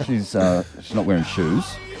she's not wearing shoes,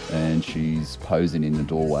 and she's posing in the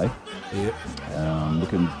doorway, yep.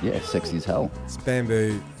 looking sexy as hell. It's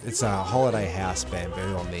bamboo. It's a holiday house bamboo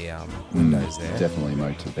on the windows there. Definitely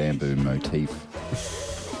bamboo motif.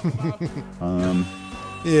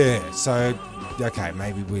 Yeah. So okay,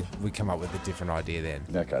 maybe we come up with a different idea then.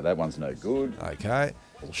 Okay, that one's no good. Okay.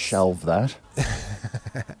 We'll shelve that.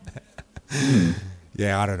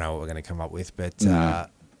 Yeah, I don't know what we're going to come up with, but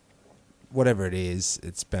whatever it is,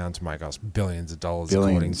 it's bound to make us billions of dollars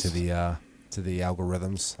according to the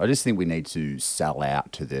algorithms. I just think we need to sell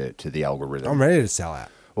out to the algorithm. I'm ready to sell out.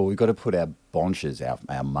 Well, we've got to put our bonches,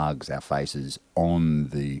 our mugs, our faces on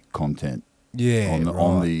the content. Yeah,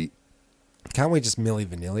 on the. Can't we just Milli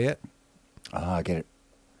Vanilli it? I get it.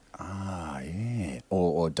 Yeah.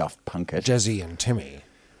 Or Daft Punk it. Jazzy and Timmy.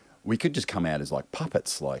 We could just come out as like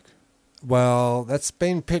puppets, like. Well, that's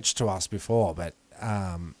been pitched to us before, but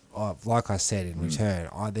like I said in return,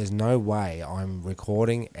 there's no way I'm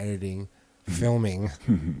recording, editing, filming,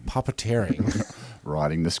 puppeteering.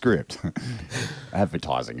 Writing the script,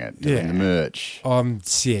 advertising it, doing the merch. I'm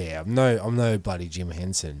no bloody Jim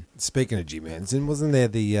Henson. Speaking of Jim Henson, wasn't there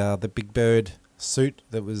the Big Bird suit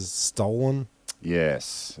that was stolen?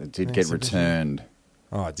 Yes, it did get returned.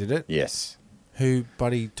 Oh, did it? Yes. Who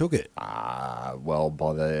bloody took it? Well,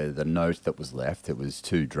 by the note that was left, it was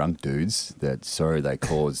 2 drunk dudes that they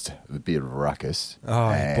caused a bit of a ruckus. Oh,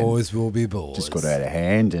 and boys will be boys. just got out of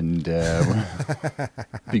hand, and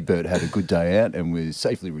Big Bird had a good day out, and we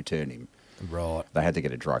safely returned him. Right. They had to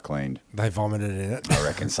get it dry cleaned. They vomited in it. I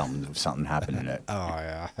reckon something happened in it. Oh,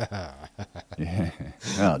 yeah. Yeah.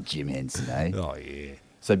 Oh, Jim Henson, eh? Oh, yeah.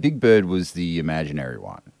 So Big Bird was the imaginary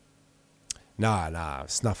one. No,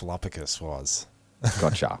 Snuffleupagus was.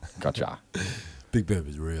 Gotcha. Big Bird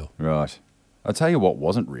was real. Right. I'll tell you what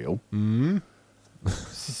wasn't real. Mm-hmm.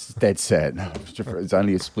 Dead set. It's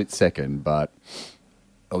only a split second, but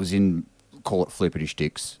I was in, call it Flippity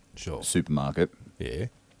Sticks supermarket. Yeah.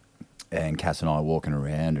 And Cass and I are walking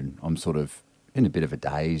around, and I'm sort of in a bit of a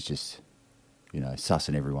daze, just,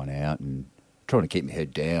 sussing everyone out and trying to keep my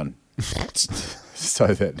head down so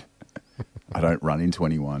that I don't run into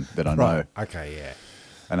anyone that I know. Okay, yeah.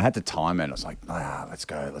 And I had to time it. I was like, let's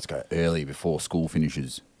go early before school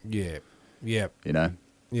finishes, Yeah. Yep. you know,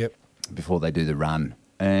 Yep. before they do the run.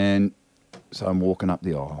 And so I'm walking up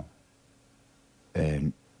the aisle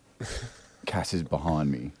and Cass is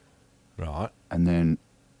behind me. Right. And then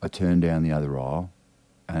I turn down the other aisle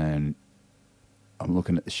and I'm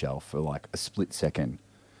looking at the shelf for like a split second.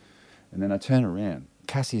 And then I turn around.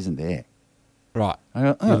 Cassie isn't there. Right. I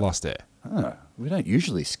go, You lost it. We don't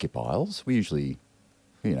usually skip aisles. We usually,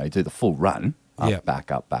 do the full run. Up, Yep.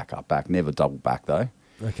 back, up, back, up, back. Never double back, though.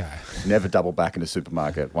 Okay. Never double back in a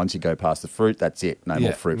supermarket. Once you go past the fruit, that's it. No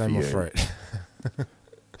more fruit no for more you. fruit.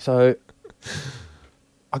 So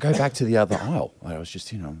I go back to the other aisle. I was just,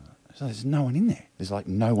 so there's no one in there. There's like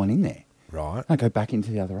no one in there. Right. I go back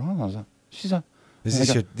into the other aisle. I was like, she's like, This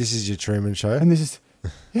is your Truman Show? and this is,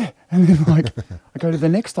 yeah. And then like, I go to the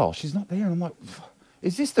next aisle. She's not there. And I'm like,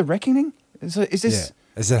 is this the reckoning? Is this, Yeah.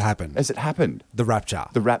 Has it happened? has it happened? The rapture.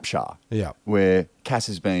 The rapture. Yeah. Where Cass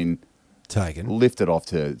has been Taken. lifted off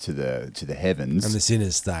to the heavens. And the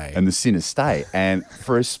sinners stay. And the sinners stay. And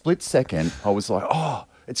for a split second, I was like, oh,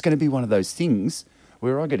 it's going to be one of those things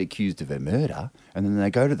where I get accused of a murder, and then they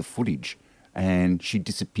go to the footage, and she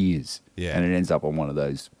disappears. Yeah. And it ends up on one of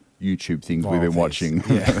those YouTube things we've been Viral watching.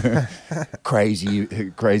 things. Yeah.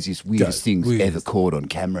 Craziest, weirdest things ever weirdest. caught on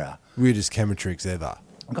camera. Weirdest camera tricks ever.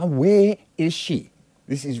 I'm going, where is she?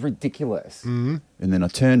 This is ridiculous. Mm-hmm. And then I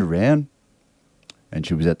turned around, and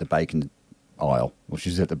she was at the bacon aisle. Well, she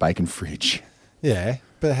was at the bacon fridge. Yeah.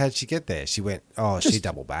 But how'd she get there? She went, she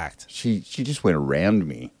double backed. She just went around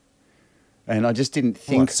me. And I just didn't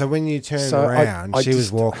think. So when you turned So around, I she was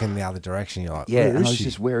just- walking the other direction. You're like, Yeah, where and I is was she?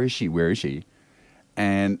 just, where is she? Where is she?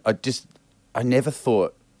 And I never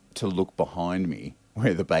thought to look behind me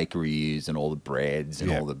where the bakery is and all the breads and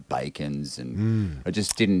Yeah. all the bacons. And I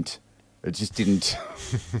just didn't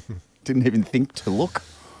didn't even think to look.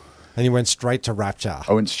 And you went straight to rapture.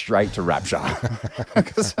 I went straight to rapture.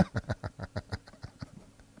 'Cause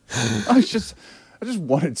I just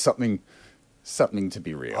wanted something to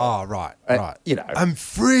be real. Oh, right, Uh, right. you know. I'm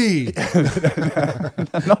free.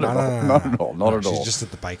 Not at all. Not at all. Not at all. She's just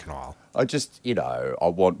at the bacon aisle. I just, I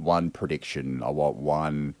want one prediction. I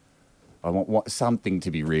want something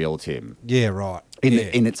to be real, Tim. Yeah, right.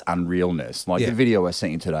 In its unrealness, like Yeah. the video I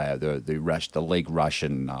sent you today, the leg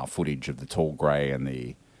Russian footage of the tall grey and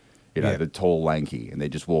the, Yeah. the tall lanky, and they're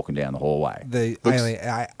just walking down the hallway. The Looks-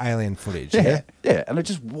 alien footage. yeah, yeah, and I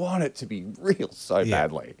just want it to be real so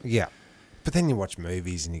badly. Yeah. But then you watch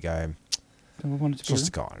movies and you go, I want it to it's be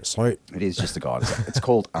just a real. guy in a suit. It is just a guy. It's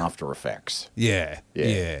called After Effects. Yeah. Yeah.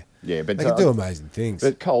 Yeah. Yeah, but They can do amazing things.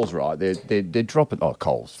 But Cole's right. They're dropping. Oh,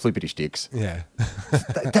 Cole's flippity sticks. Yeah.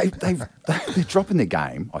 They're dropping their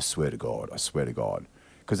game. I swear to God.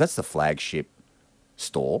 Because that's the flagship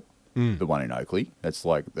store, the one in Oakley. That's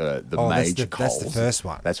like the Oh, major that's Coles. the first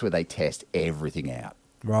one. That's where they test everything out.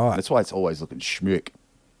 Right. That's why it's always looking schmuck.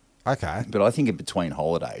 Okay. But I think in between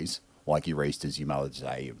holidays, like your Easter's, your Mother's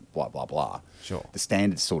Day, your blah, blah, blah, Sure. the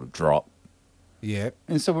standards sort of drop. Yeah.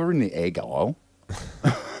 And so we're in the egg aisle.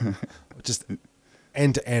 Just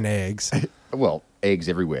end-to-end eggs. Well, eggs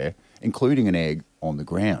everywhere, including an egg on the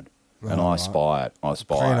ground. And Oh, I right. spy it.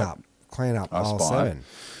 Clean up I aisle spy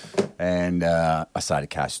 7. And I say to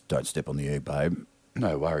Cass, don't step on the egg, babe.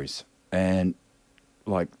 No worries. And,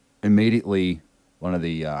 like, immediately one of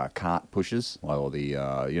the cart pushers, like, or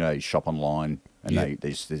the, you shop online, and Yeah.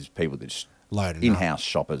 there's people that just, Loaded up. in-house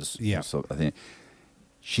shoppers. Yeah. Sort of thing.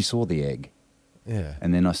 She saw the egg. Yeah.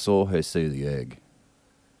 And then I saw her see the egg.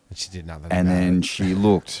 And she did nothing And about then it. she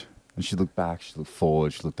looked, and she looked back, she looked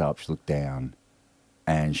forward, she looked up, she looked down,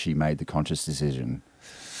 and she made the conscious decision.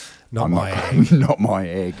 Not I'm my egg. Not my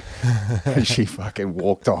egg. And she fucking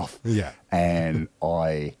walked off. Yeah. And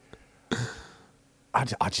I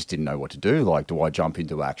just didn't know what to do. Like, do I jump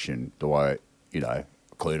into action? Do I,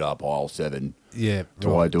 clean up aisle 7? Yeah.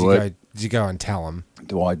 Do right. I do it? Did you go and tell them?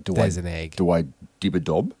 There's an egg. Do I dib a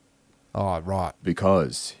dob? Oh, right.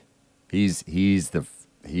 Because he's the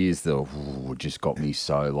just got me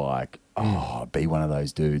so like, be one of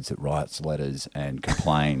those dudes that writes letters and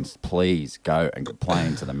complains. Please go and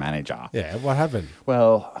complain to the manager. Yeah, what happened?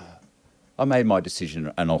 Well, I made my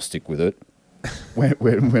decision and I'll stick with it.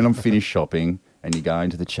 When I'm finished shopping and you go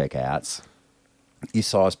into the checkouts, you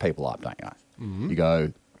size people up, don't you? Mm-hmm. You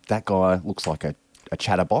go, that guy looks like a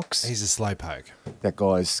chatterbox. He's a slowpoke. That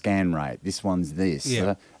guy's scan rate. This one's this.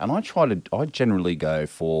 Yeah. And I generally go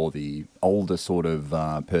for the older sort of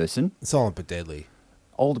person. Silent but deadly.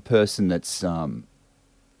 Older person that's not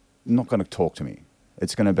going to talk to me.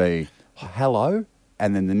 It's going to be, hello.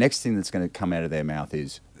 And then the next thing that's going to come out of their mouth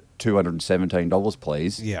is $217,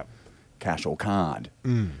 please. Yeah. cash or card.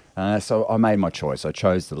 So I made my choice. I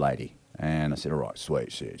chose the lady, and I said, "All right,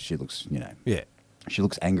 sweet. She looks, Yeah. she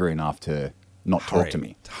looks angry enough to not talk to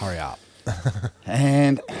me." Hurry up.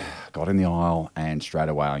 And got in the aisle, and straight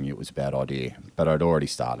away I knew it was a bad idea. But I'd already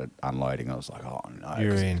started unloading. I was like, "Oh no,"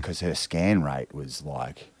 You're in. because her scan rate was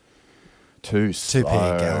like too 2p a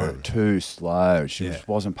slow, gallon. too slow. She Yeah. just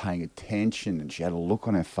wasn't paying attention, and she had a look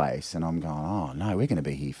on her face. And I'm going, "Oh no, we're going to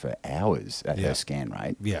be here for hours at Yeah. her scan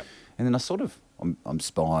rate." Yeah. And then I'm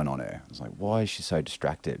spying on her. I was like, "Why is she so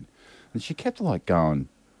distracted?" And she kept like going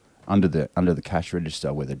under the cash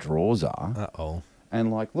register where the drawers are, Uh-oh.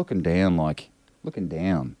 and like looking down, like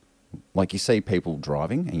you see people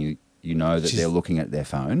driving, and you know that She's- they're looking at their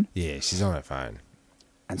phone. Yeah, she's on her phone.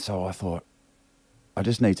 And so I thought, I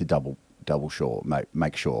just need to double sure,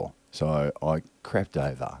 make sure. So I crept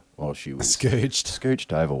over while she was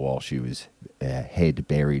Scooched. over while she was head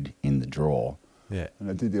buried in the drawer. Yeah. And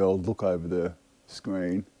I did the old look over the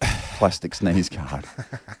screen, plastic sneeze card.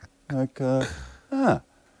 Like,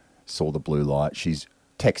 saw the blue light. She's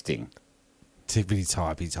texting. Tippity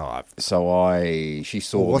typey type. So she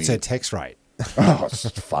saw Well, what's me. her text rate? Oh, it's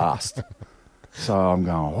fast. So I'm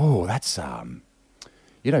going, oh, that's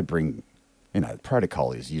you don't bring, the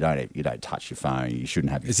protocol is you don't touch your phone. You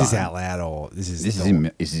shouldn't have your Is phone. this out loud or this is This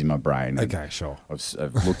is in my brain. Okay, sure.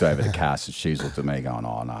 I've looked over the Cass, and she's looked at me going,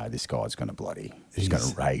 oh no, this guy's going to he's going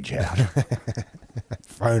to rage out.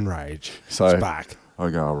 Phone rage. So It's back. I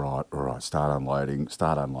go, all right, start unloading.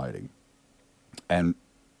 And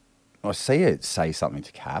I see her say something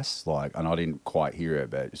to Cass, and I didn't quite hear her,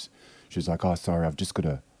 but she's like, oh, sorry, I've just got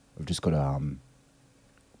to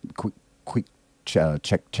quick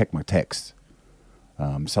check my text.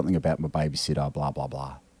 Something about my babysitter, blah, blah,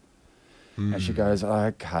 blah. And she goes,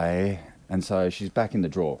 okay. And so she's back in the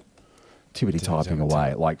drawer, tippity typing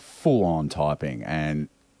away, like full on typing. And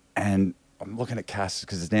I'm looking at Cass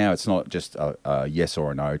because now it's not just a yes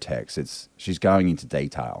or a no text. She's going into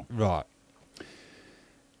detail. Right.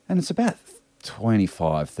 And it's about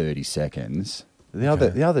 25, 30 seconds. The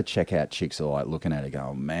other checkout chicks are like looking at it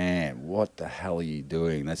going, man, what the hell are you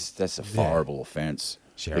doing? That's a fireable offence,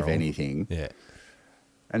 Cheryl. if anything. Yeah.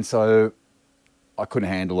 And so I couldn't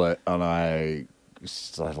handle it, and I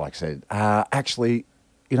said, actually,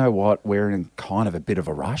 you know what? We're in kind of a bit of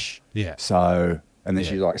a rush. Yeah. So, and then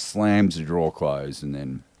she slams the drawer closed, and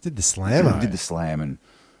then Did the slam. did the slam and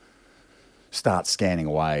start scanning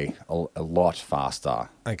away a lot faster.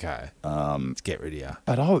 Okay. Let's get rid of you.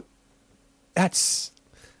 But that's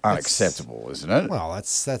unacceptable, isn't it? Well,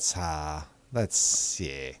 that's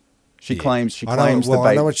yeah. She Yeah. claims I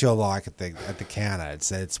the know what you're like at the counter.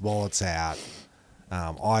 It's wallets out,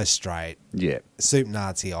 eyes straight, yeah. soup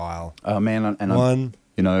Nazi aisle. Oh man, and One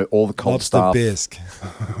all the cold lobster stuff, bisque.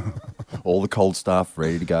 all the cold stuff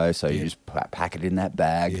ready to go. So you just pack it in that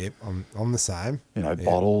bag. Yep, I'm the same.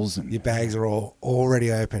 Bottles and Your bags are all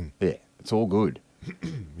already open. yeah, it's all good.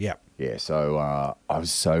 Yep. Yeah, so I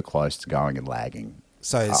was so close to going and lagging.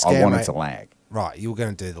 So I scan wanted rate- to lag. Right, you were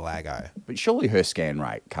going to do the Lago. But surely her scan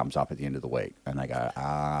rate comes up at the end of the week, and they go,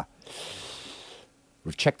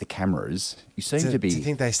 we've checked the cameras. You seem to Do be you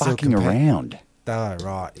think they still fucking compare- around. Oh,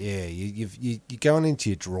 right, yeah. You're going into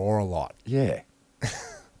your drawer a lot. Yeah.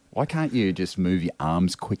 Why can't you just move your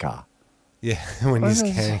arms quicker? Yeah, when you're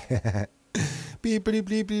scanning. Beep, beep,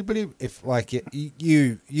 beep, beep, beep. If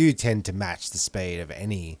you tend to match the speed of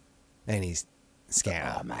any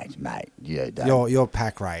scanner. Oh, mate. Yeah, Your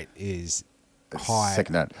pack rate is high.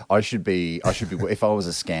 Second that. I should be. If I was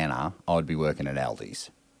a scanner, I would be working at Aldi's.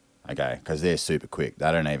 Okay, because they're super quick.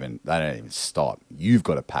 They don't even stop. You've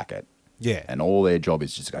got to pack it. Yeah. And all their job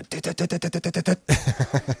is just to go.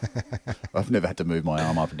 I've never had to move my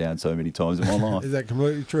arm up and down so many times in my life. Is that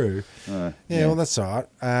completely true? Yeah, well, that's all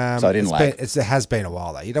right. So I didn't lag. It has been a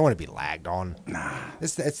while, though. You don't want to be lagged on. Nah.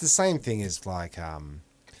 It's the same thing as, like,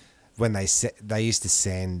 when they used to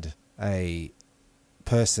send a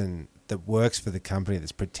person that works for the company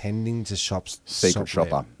that's pretending to shop Secret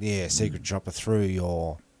shopper. Secret shopper through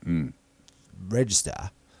your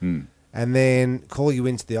register. And then call you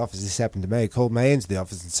into the office. This happened to me. Called me into the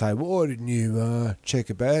office and say, "Why didn't you check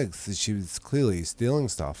her bags? She was clearly stealing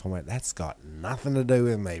stuff." I went, "That's got nothing to do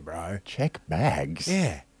with me, bro." Check bags?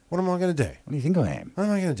 Yeah. What am I going to do? What do you think I am? What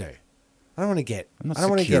am I going to do? I don't want to get. I'm not I don't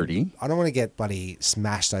want to security. get. I don't want to get bloody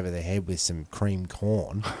smashed over the head with some cream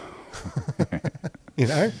corn. You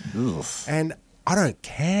know. Oof. And I don't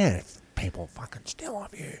care if people fucking steal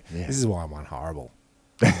off you. Yeah. This is why I'm horrible.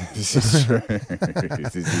 This is true.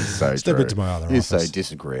 This is so Step true. into my other You're so office.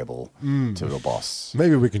 disagreeable to the boss.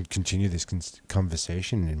 Maybe we can continue this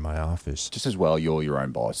conversation in my office. Just as well, you're your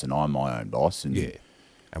own boss and I'm my own boss. And Yeah.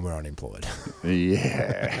 and we're unemployed.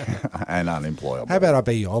 Yeah, and unemployable. How about I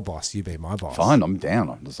be your boss, you be my boss? Fine, I'm down.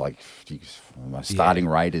 I'm just like, geez, my starting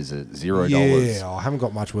rate is at $0. Yeah, I haven't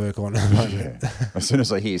got much work on at the moment. Yeah. As soon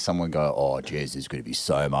as I hear someone go, "Oh, Jez, there's going to be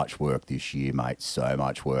so much work this year, mate, so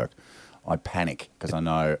much work," I panic because I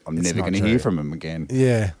know I'm It's never not going to true. hear from him again.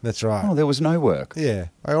 Yeah, that's right. Oh, there was no work. Yeah,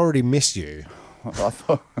 I already miss you. I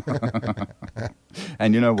thought,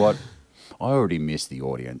 and you know what? I already miss the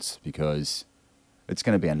audience because it's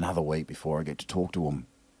going to be another week before I get to talk to them.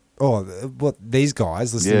 Oh, what, these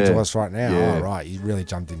guys listening to Yeah. us right now? Yeah. Oh, right, you really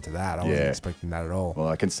jumped into that. I wasn't Yeah. expecting that at all. Well,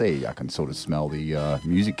 I can sort of smell the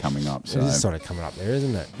music coming up. So It is sort of coming up there,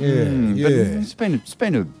 isn't it? Yeah, But yeah. it's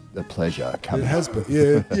been a pleasure It coming. has been.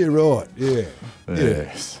 Yeah, yeah, right. Yeah, yeah.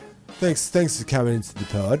 Yes. Thanks for coming into the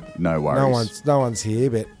pod. No worries. No one's here,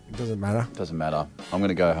 but it doesn't matter. Doesn't matter. I'm going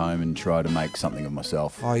to go home and try to make something of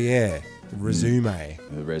myself. Oh yeah, the resume.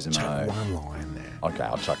 The resume. Chuck one line there. Okay,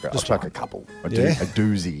 I'll chuck Just a one. couple. A Yeah?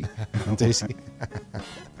 doozy. Decent.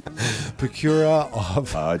 Procurer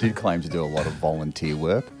of. I did claim to do a lot of volunteer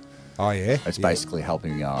work. Oh yeah. It's yeah. basically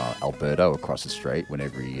helping Alberto across the street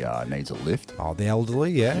whenever he needs a lift. Oh, the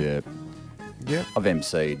elderly. Yeah. Yeah. Yep. I've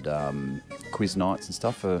emceed quiz nights and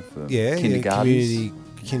stuff for Yeah. kindergartens. Community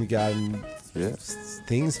kindergarten Yeah.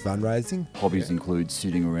 things, fundraising. Hobbies include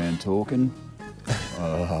sitting around talking,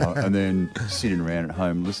 and then sitting around at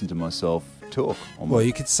home listening to myself talk. On Well, my,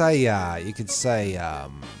 you could say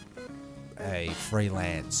a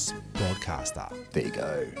freelance broadcaster. there you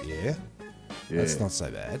go. Yeah. Yeah. That's not so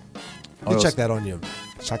bad. I You also- chuck that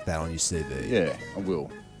on your CV. Yeah, I will.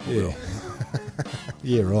 I Yeah. will.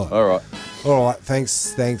 Yeah, right. All right. All right.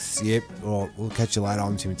 Thanks. Yep. All right, we'll catch you later.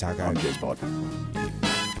 I'm Timmy Taco. I'm Jez Bod.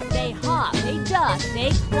 They hop, they duck, they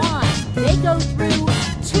climb. They go through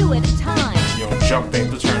two at a time. Jumping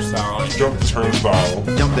the turnstile. Jump the turnstile.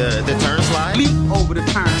 Jump the turnstile. Leap over the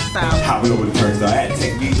turnstile. Hop over the turnstile. I had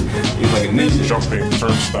technique. It was like a ninja. Jumping the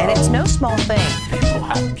turnstile. And it's no small thing. People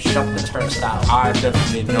have jumped the turnstile. I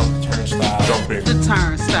definitely jumped the turnstile. Jumping. The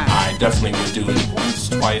turnstile. I definitely would do it once,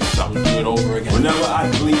 twice. I would do it over again. Whenever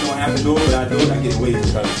I believe I don't have to do it, but I do it, I get away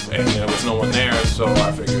with it. And there was no one there, so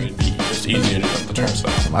I figured it'd be just easier to jump the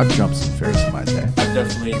turnstile. I've jumped some ferrets in my day. I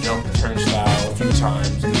definitely jumped the turnstile a few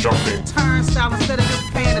times. Jumping. Turnstile instead of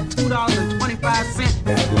just paying the $2.25.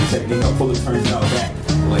 I had to do technique. I pull the turnstile back.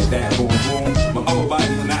 Like that. Boom, boom. My upper body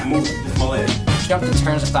is not moving. Just my leg. Jump the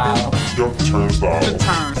turnstile. Jump the turnstile. The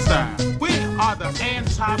turnstile. We are the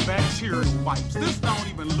antibacterial wipes. This don't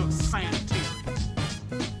even look sanitary.